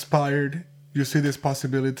you are inspired, you see this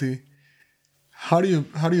possibility. How do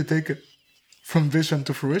you take it from vision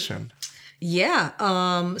to fruition?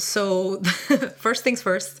 Yeah. So first things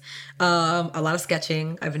first, a lot of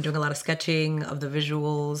sketching. I've been doing a lot of sketching of the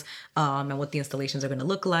visuals, and what the installations are going to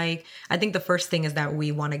look like. I think the first thing is that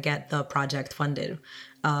we want to get the project funded.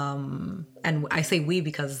 And I say we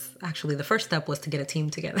because actually the first step was to get a team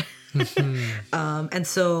together. And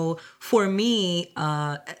so for me,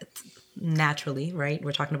 naturally, right,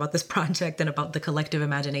 we're talking about this project and about the collective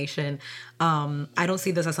imagination. I don't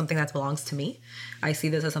see this as something that belongs to me. I see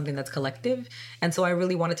this as something that's collective. And so I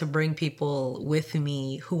really wanted to bring people with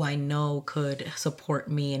me who I know could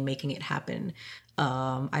support me in making it happen.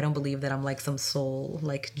 I don't believe that I'm like some sole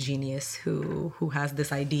like genius who has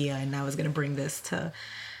this idea and now is going to bring this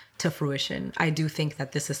to fruition. I do think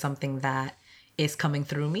that this is something that is coming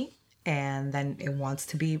through me, and then it wants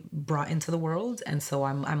to be brought into the world. And so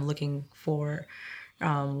I'm looking for,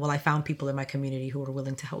 I found people in my community who are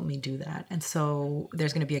willing to help me do that. And so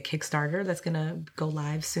there's going to be a Kickstarter that's going to go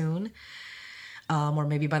live soon. Or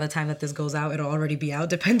maybe by the time that this goes out, it'll already be out,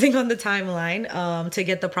 depending on the timeline, to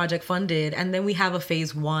get the project funded. And then we have a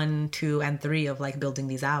phase 1, 2, and 3 of like building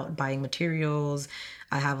these out, buying materials.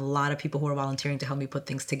 I have a lot of people who are volunteering to help me put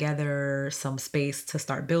things together, some space to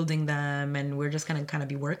start building them. And we're just going to kind of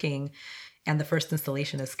be working. And the first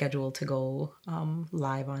installation is scheduled to go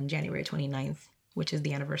live on January 29th, which is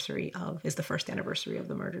the first anniversary of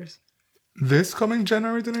the murders. This coming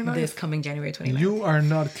January 29th? This coming January 29th. You are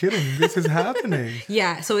not kidding. This is happening.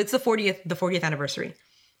 Yeah. So it's the 40th anniversary.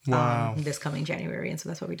 Wow. This coming January. And so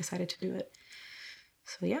that's why we decided to do it.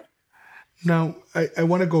 So, yeah. Now, I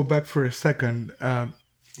want to go back for a second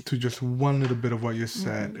to just one little bit of what you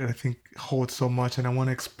said. And I think holds so much. And I want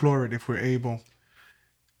to explore it if we're able.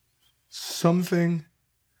 Something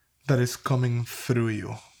that is coming through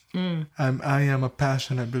you. I am a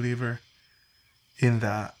passionate believer in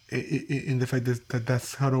that. In the fact that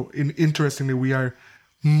that's how interestingly we are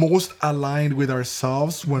most aligned with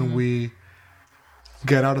ourselves when we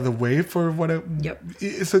get out of the way for whatever. Yep.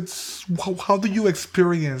 It's how do you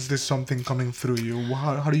experience this something coming through you?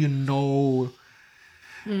 How do you know?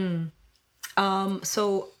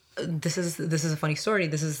 So this is a funny story.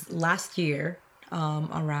 This is last year,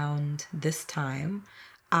 around this time,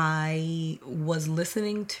 I was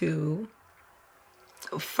listening to.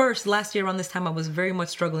 First, last year around this time, I was very much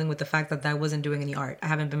struggling with the fact that I wasn't doing any art. I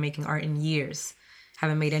haven't been making art in years.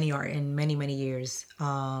 Haven't made any art in many, many years.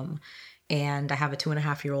 And I have a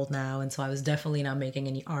 2.5-year-old now. And so I was definitely not making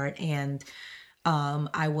any art. And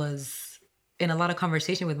I was in a lot of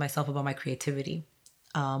conversation with myself about my creativity,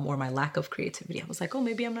 or my lack of creativity. I was like,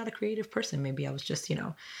 maybe I'm not a creative person. Maybe I was just,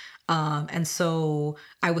 and so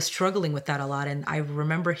I was struggling with that a lot. And I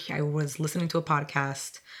remember I was listening to a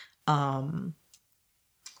podcast,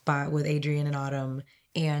 with Adrian and Autumn,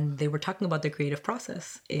 and they were talking about the creative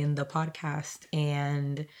process in the podcast,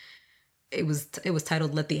 and it was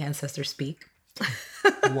titled "Let the Ancestors Speak."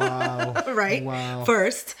 Wow. Right. Wow.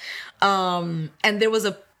 First, and there was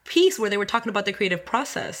a piece where they were talking about the creative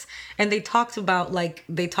process, and they talked about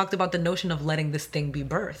the notion of letting this thing be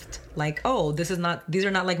birthed. Like, these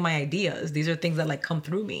are not like my ideas. These are things that like come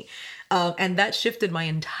through me, and that shifted my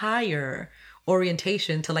entire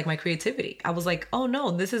orientation to like my creativity. I was like, oh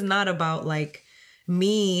no, this is not about like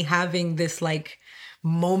me having this like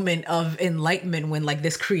moment of enlightenment when like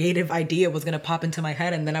this creative idea was going to pop into my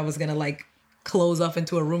head and then I was going to like close off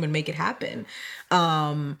into a room and make it happen.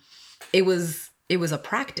 It was a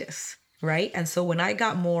practice, right? And so when I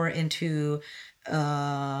got more into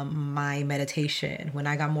my meditation, when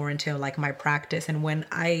I got more into like my practice, and when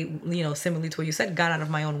I, similarly to what you said, got out of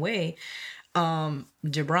my own way,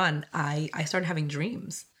 Gibran, I started having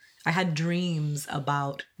dreams. I had dreams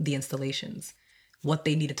about the installations, what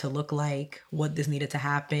they needed to look like, what this needed to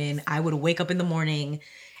happen. I would wake up in the morning,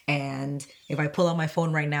 and if I pull out my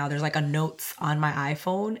phone right now, there's like a notes on my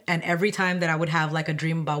iPhone. And every time that I would have like a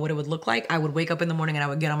dream about what it would look like, I would wake up in the morning and I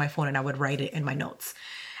would get on my phone and I would write it in my notes.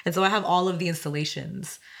 And so I have all of the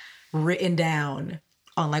installations written down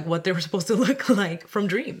on like what they were supposed to look like from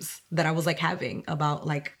dreams that I was like having about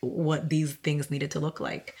like what these things needed to look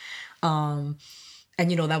like. And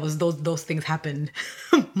that was those things happened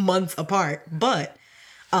months apart, but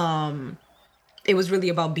it was really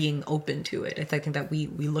about being open to it. It's, I think that we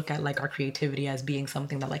look at like our creativity as being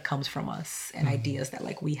something that like comes from us and ideas that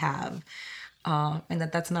like we have, and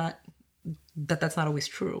that's not always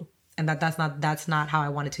true. And that's not how I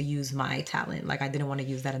wanted to use my talent. Like I didn't want to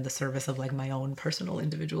use that in the service of like my own personal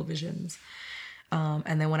individual visions.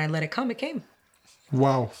 And then when I let it come, it came.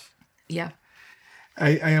 Wow. Yeah.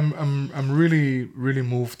 I'm really, really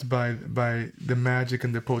moved by the magic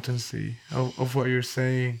and the potency of what you're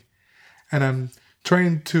saying. And I'm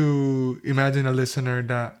trying to imagine a listener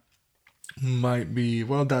that might be,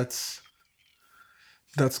 well, that's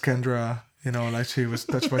Kendra, like she was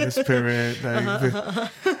touched by the spirit. Like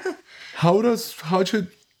how should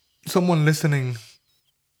someone listening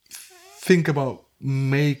think about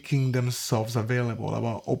making themselves available,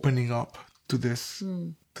 about opening up to this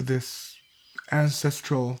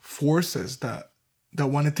ancestral forces that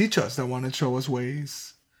want to teach us, that want to show us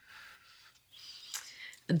ways?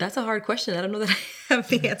 That's a hard question. I don't know that I have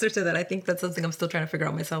the answer to that. I think that's something I'm still trying to figure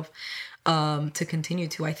out myself, to continue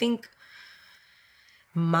to. I think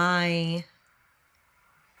my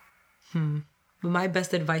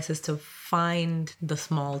best advice is to find the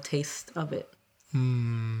small taste of it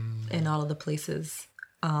in all of the places.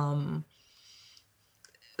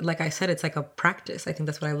 Like I said, it's like a practice. I think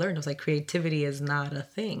that's what I learned. I was like, creativity is not a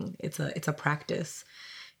thing. It's a practice.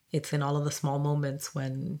 It's in all of the small moments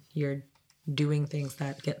when you're doing things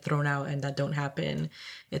that get thrown out and that don't happen.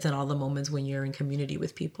 It's in all the moments when you're in community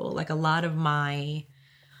with people. Like a lot of my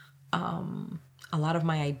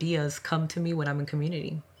ideas come to me when I'm in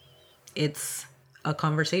community. It's a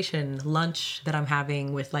conversation, lunch that I'm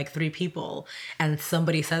having with like 3 people, and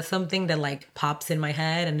somebody says something that like pops in my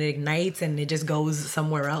head and it ignites and it just goes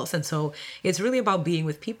somewhere else. And so it's really about being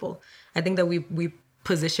with people. I think that we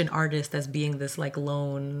position artists as being this like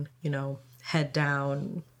lone, head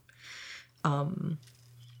down,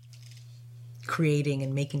 creating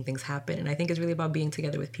and making things happen. And I think it's really about being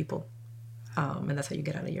together with people. And that's how you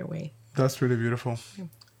get out of your way. That's really beautiful. Yeah.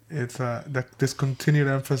 It's this continued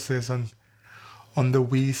emphasis on the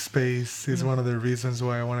we space is one of the reasons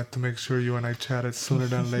why I wanted to make sure you and I chatted sooner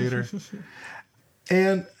than later.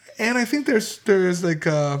 And I think there's like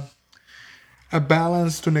a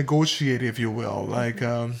balance to negotiate, if you will. Like,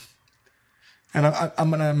 and I'm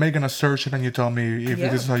gonna make an assertion, and you tell me if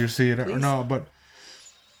this is how you see it or not. But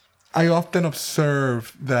I often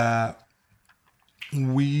observe that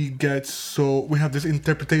we have this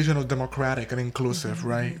interpretation of democratic and inclusive,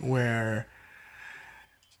 right? Where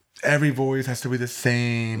every voice has to be the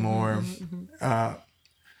same, or I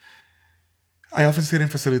often see it in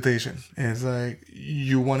facilitation. It's like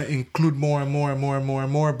you want to include more and more and more and more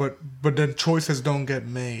and more, but then choices don't get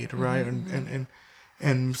made, right?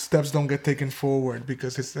 And steps don't get taken forward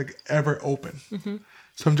because it's like ever open.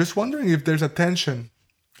 So I'm just wondering if there's a tension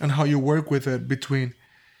and how you work with it between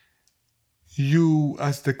you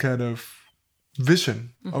as the kind of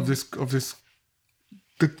vision of this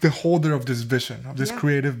the holder of this vision, of this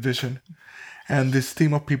creative vision, and this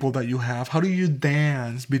team of people that you have. How do you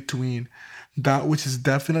dance between that which is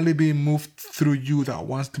definitely being moved through you, that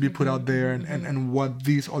wants to be put out there, and what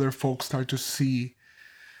these other folks start to see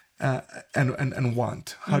and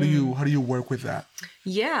want? How do you work with that?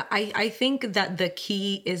 Yeah, I think that the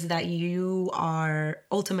key is that you are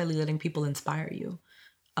ultimately letting people inspire you.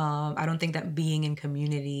 I don't think that being in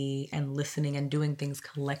community and listening and doing things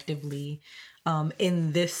collectively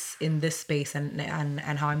in this space and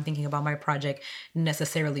how I'm thinking about my project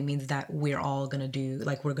necessarily means that we're all gonna do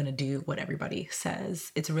what everybody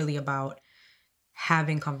says. It's really about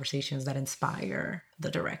having conversations that inspire the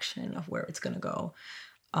direction of where it's gonna go.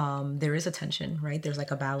 There is a tension, right? There's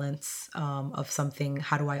like a balance of something.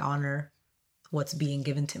 How do I honor what's being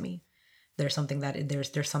given to me? there's something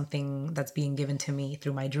that's being given to me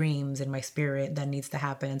through my dreams and my spirit that needs to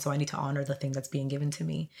happen. So I need to honor the thing that's being given to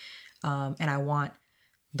me. And I want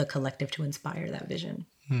the collective to inspire that vision.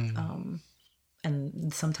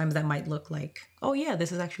 And sometimes that might look like, oh yeah,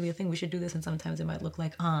 this is actually a thing, we should do this. And sometimes it might look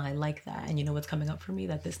like, I like that. And you know what's coming up for me,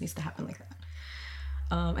 that this needs to happen like that.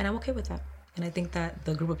 And I'm okay with that. And I think that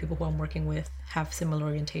the group of people who I'm working with have similar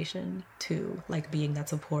orientation to like being that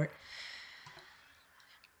support.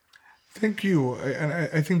 Thank you. And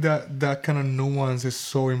I think that kind of nuance is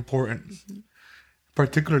so important,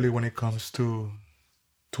 particularly when it comes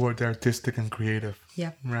toward the artistic and creative.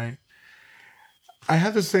 Yeah. Right. I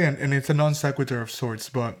have to say, and it's a non sequitur of sorts,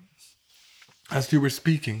 but as you were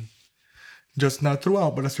speaking, just not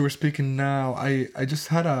throughout, but as you were speaking now, I just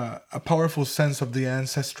had a powerful sense of the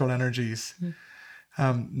ancestral energies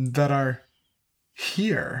that are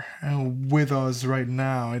here with us right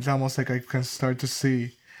now. It's almost like I can start to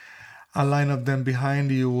see a line of them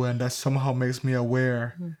behind you, and that somehow makes me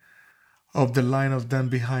aware of the line of them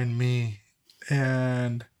behind me.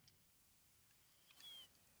 And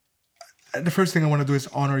the first thing I want to do is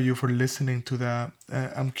honor you for listening to that.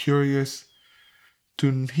 I'm curious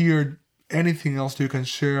to hear anything else you can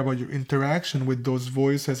share about your interaction with those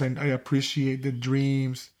voices. And I appreciate the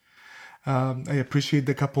dreams. I appreciate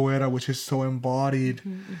the capoeira, which is so embodied.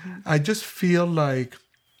 I just feel like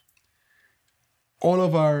all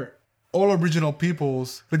original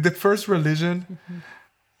peoples, like the first religion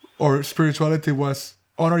or spirituality was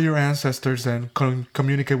honor your ancestors and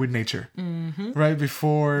communicate with nature, right?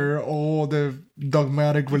 Before all the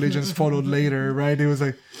dogmatic religions followed later, right? It was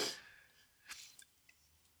like,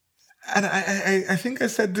 and I think I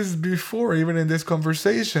said this before, even in this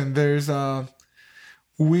conversation,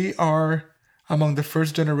 we are among the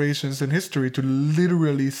first generations in history to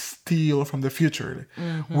literally steal from the future.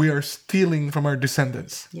 We are stealing from our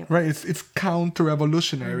descendants, right? It's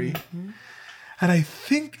counter-evolutionary. And I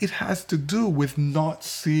think it has to do with not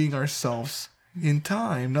seeing ourselves in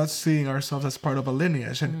time, not seeing ourselves as part of a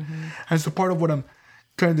lineage. And so part of what I'm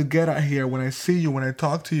trying to get at here, when I see you, when I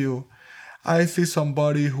talk to you, I see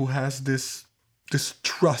somebody who has this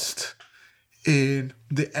trust in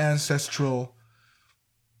the ancestral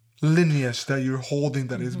lineage that you're holding,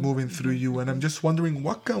 that is moving through you. And I'm just wondering,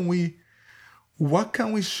 what can we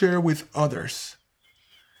share with others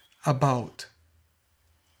about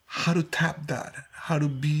how to tap that, how to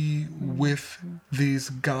be with these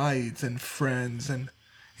guides and friends and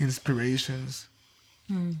inspirations?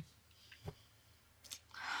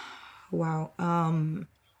 Wow.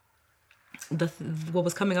 What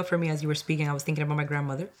was coming up for me as you were speaking, I was thinking about my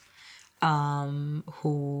grandmother,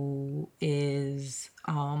 who is,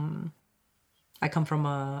 I come from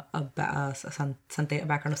a background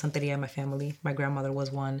of Santeria in my family. My grandmother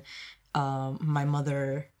was one. My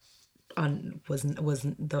mother was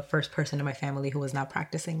the first person in my family who was not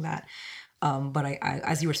practicing that. But I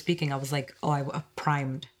as you were speaking, I was like, I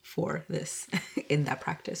primed for this in that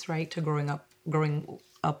practice, right? To growing up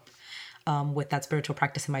with that spiritual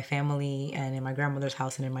practice in my family and in my grandmother's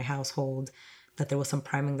house and in my household, that there was some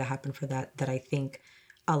priming that happened for that I think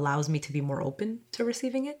allows me to be more open to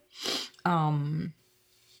receiving it.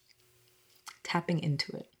 Tapping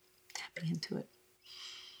into it.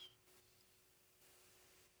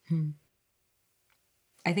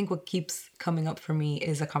 I think what keeps coming up for me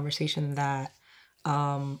is a conversation that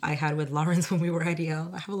I had with Lawrence when we were at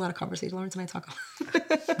Yale. I have a lot of conversations. Lawrence and I talk a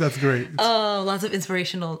lot. That's great. Lots of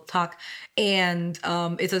inspirational talk. And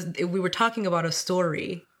we were talking about a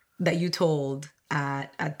story that you told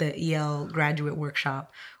at the Yale graduate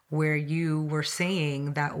workshop, where you were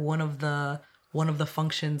saying that one of the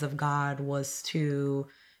functions of God was to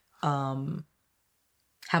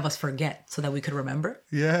have us forget so that we could remember.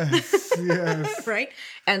 Yes. Right?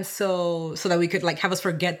 And so that we could like have us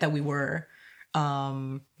forget that we were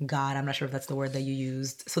God. I'm not sure if that's the word that you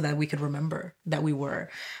used, so that we could remember that we were.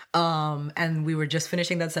 And we were just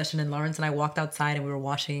finishing that session, and Lawrence and I walked outside and we were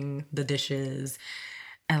washing the dishes,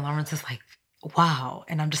 and Lawrence is like, wow.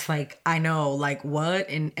 And I'm just like, I know, like what?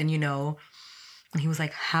 And you know, and he was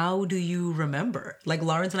like, how do you remember? Like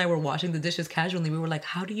Lawrence and I were washing the dishes casually. We were like,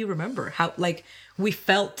 how do you remember? How, like, we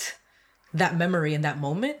felt that memory in that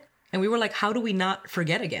moment. And we were like, how do we not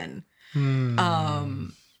forget again?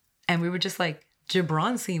 And we were just like,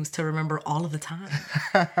 Gibran seems to remember all of the time.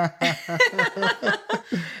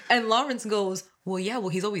 And Lawrence goes, well,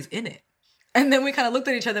 he's always in it. And then we kind of looked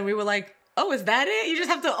at each other and we were like, oh, is that it? You just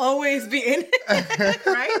have to always be in it,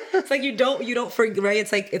 right? It's like you don't forget, right?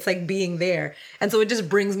 It's like being there. And so it just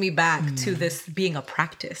brings me back to this being a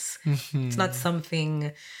practice. It's not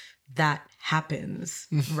something that happens,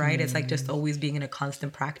 right? It's like just always being in a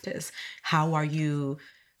constant practice. How are you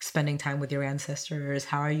spending time with your ancestors?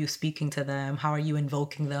 How are you speaking to them? How are you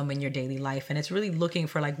invoking them in your daily life? And it's really looking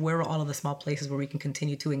for like, where are all of the small places where we can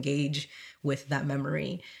continue to engage with that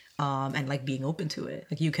memory, and like being open to it.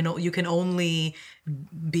 Like you can only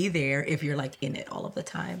be there if you're like in it all of the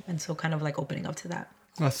time. And so kind of like opening up to that.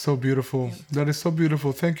 That's so beautiful. Yeah. That is so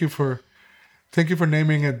beautiful. Thank you for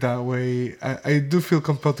naming it that way. I do feel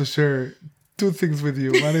compelled to share two things with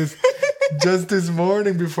you. One is just this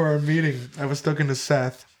morning before our meeting, I was talking to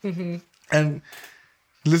Seth. Mm-hmm. And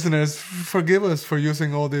listeners, forgive us for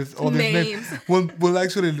using all these names. We'll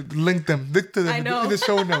actually link them to them in the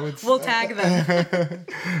show notes. We'll tag them.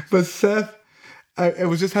 But Seth, I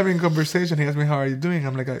was just having a conversation. He asked me, how are you doing?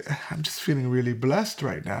 I'm like, I'm just feeling really blessed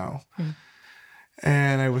right now. Mm.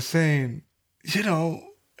 And I was saying,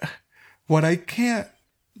 what I can't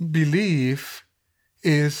believe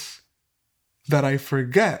is that I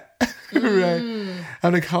forget, right?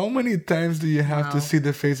 I'm like, how many times do you have to see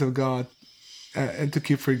the face of God and to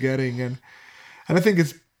keep forgetting? And I think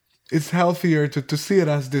it's healthier to see it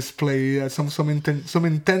as display, as some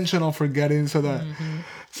intentional forgetting, so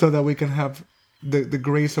that we can have the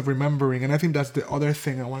grace of remembering. And I think that's the other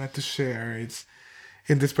thing I wanted to share. It's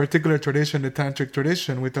in this particular tradition, the Tantric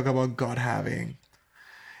tradition, we talk about God having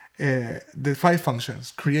the 5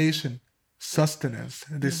 functions: creation, sustenance,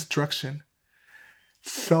 destruction,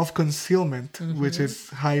 self-concealment, which is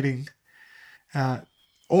hiding,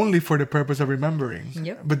 only for the purpose of remembering.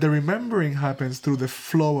 Yep. But the remembering happens through the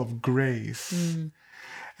flow of grace.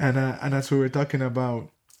 And as we were talking about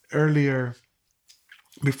earlier,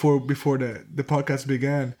 before the podcast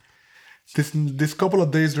began, this couple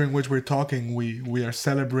of days during which we're talking, we are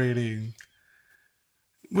celebrating.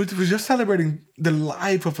 We're just celebrating the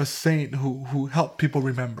life of a saint who helped people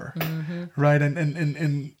remember, right?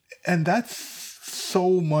 And that's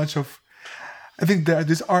so much of. I think that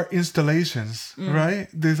these are installations, right?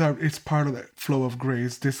 It's part of the flow of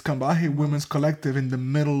grace. This Combahee Women's Collective in the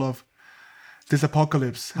middle of this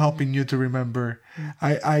apocalypse, helping you to remember.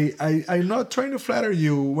 I'm not trying to flatter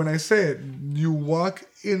you when I say it. You walk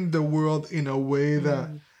in the world in a way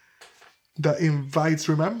that invites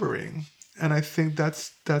remembering. And I think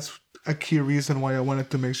that's a key reason why I wanted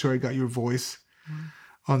to make sure I got your voice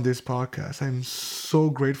on this podcast. I'm so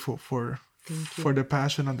grateful for the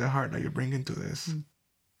passion and the heart that you bring into this.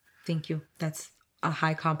 Thank you. That's a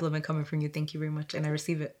high compliment coming from you. Thank you very much. And I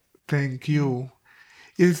receive it. Thank you.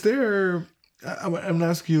 Is there... I'm going to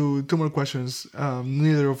ask you 2 more questions,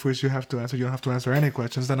 neither of which you have to answer. You don't have to answer any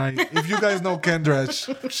questions. And if you guys know Kendra,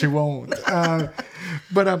 she won't.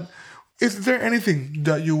 But is there anything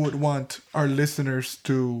that you would want our listeners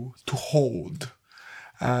to hold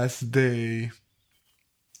as they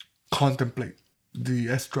contemplate the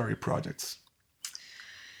estuary projects?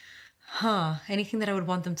 Anything that I would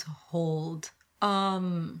want them to hold?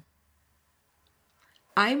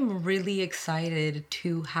 I'm really excited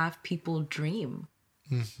to have people dream.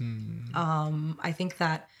 I think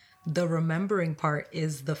that the remembering part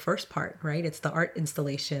is the first part, right? It's the art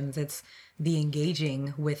installations. It's the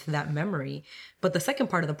engaging with that memory. But the second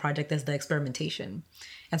part of the project is the experimentation.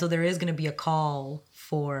 And so there is going to be a call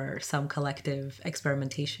for some collective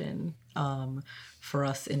experimentation for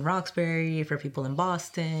us in Roxbury, for people in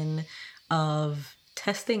Boston, of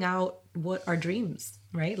testing out what our dreams,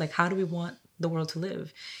 right? Like, how do we want the world to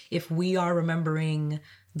live? If we are remembering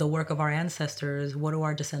the work of our ancestors, what are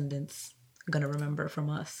our descendants going to remember from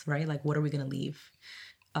us, right? Like, what are we going to leave?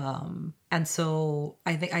 And so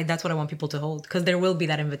I think that's what I want people to hold, because there will be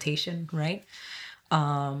that invitation, right?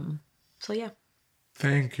 So yeah.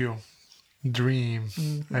 Thank you. Dream.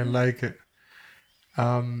 I like it.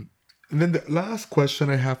 And then the last question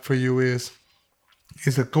I have for you is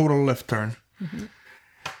a total left turn.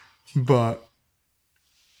 But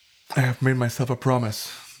I have made myself a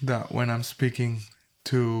promise that when I'm speaking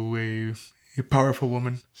to a powerful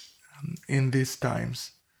woman in these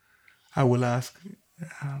times, I will ask,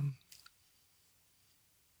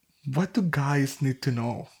 what do guys need to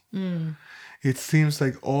know? It seems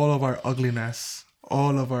like all of our ugliness,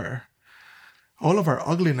 all of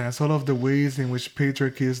the ways in which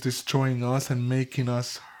patriarchy is destroying us and making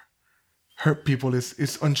us hurt people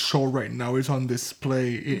is on show right now. It's on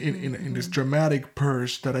display in this dramatic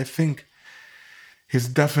purge that I think is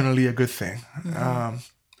definitely a good thing.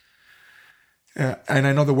 And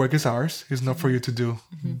I know the work is ours. It's not for you to do.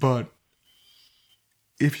 But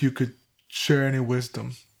if you could share any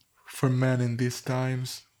wisdom for men in these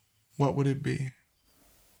times, what would it be?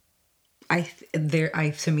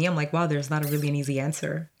 To me, I'm like, wow, there's not really an easy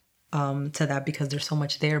answer to that, because there's so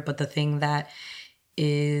much there. But the thing that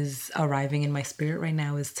is arriving in my spirit right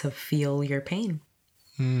now is to feel your pain.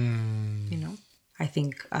 You know, I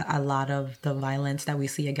think a lot of the violence that we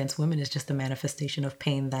see against women is just a manifestation of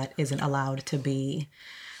pain that isn't allowed to be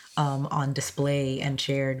on display and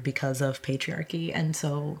shared because of patriarchy. And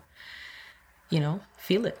so, you know,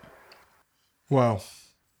 feel it. Wow.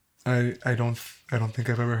 I don't think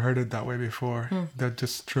I've ever heard it that way before. That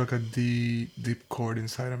just struck a deep chord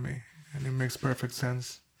inside of me, and it makes perfect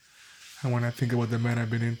sense. And when I think about the men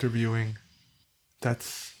I've been interviewing,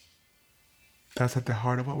 that's at the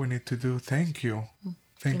heart of what we need to do. Thank you.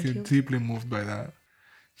 Thank you. Deeply moved by that.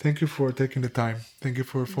 Thank you for taking the time. Thank you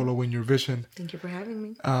for following your vision. Thank you for having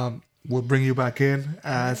me. We'll bring you back in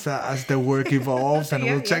as the work evolves, and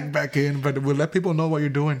we'll check back in. But we'll let people know what you're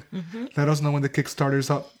doing. Let us know when the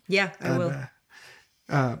Kickstarter's up. Yeah, I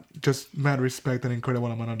will. Just mad respect and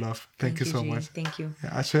incredible amount of love. Thank you so G. much. Thank you.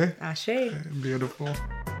 Ashe? Ashe. Beautiful.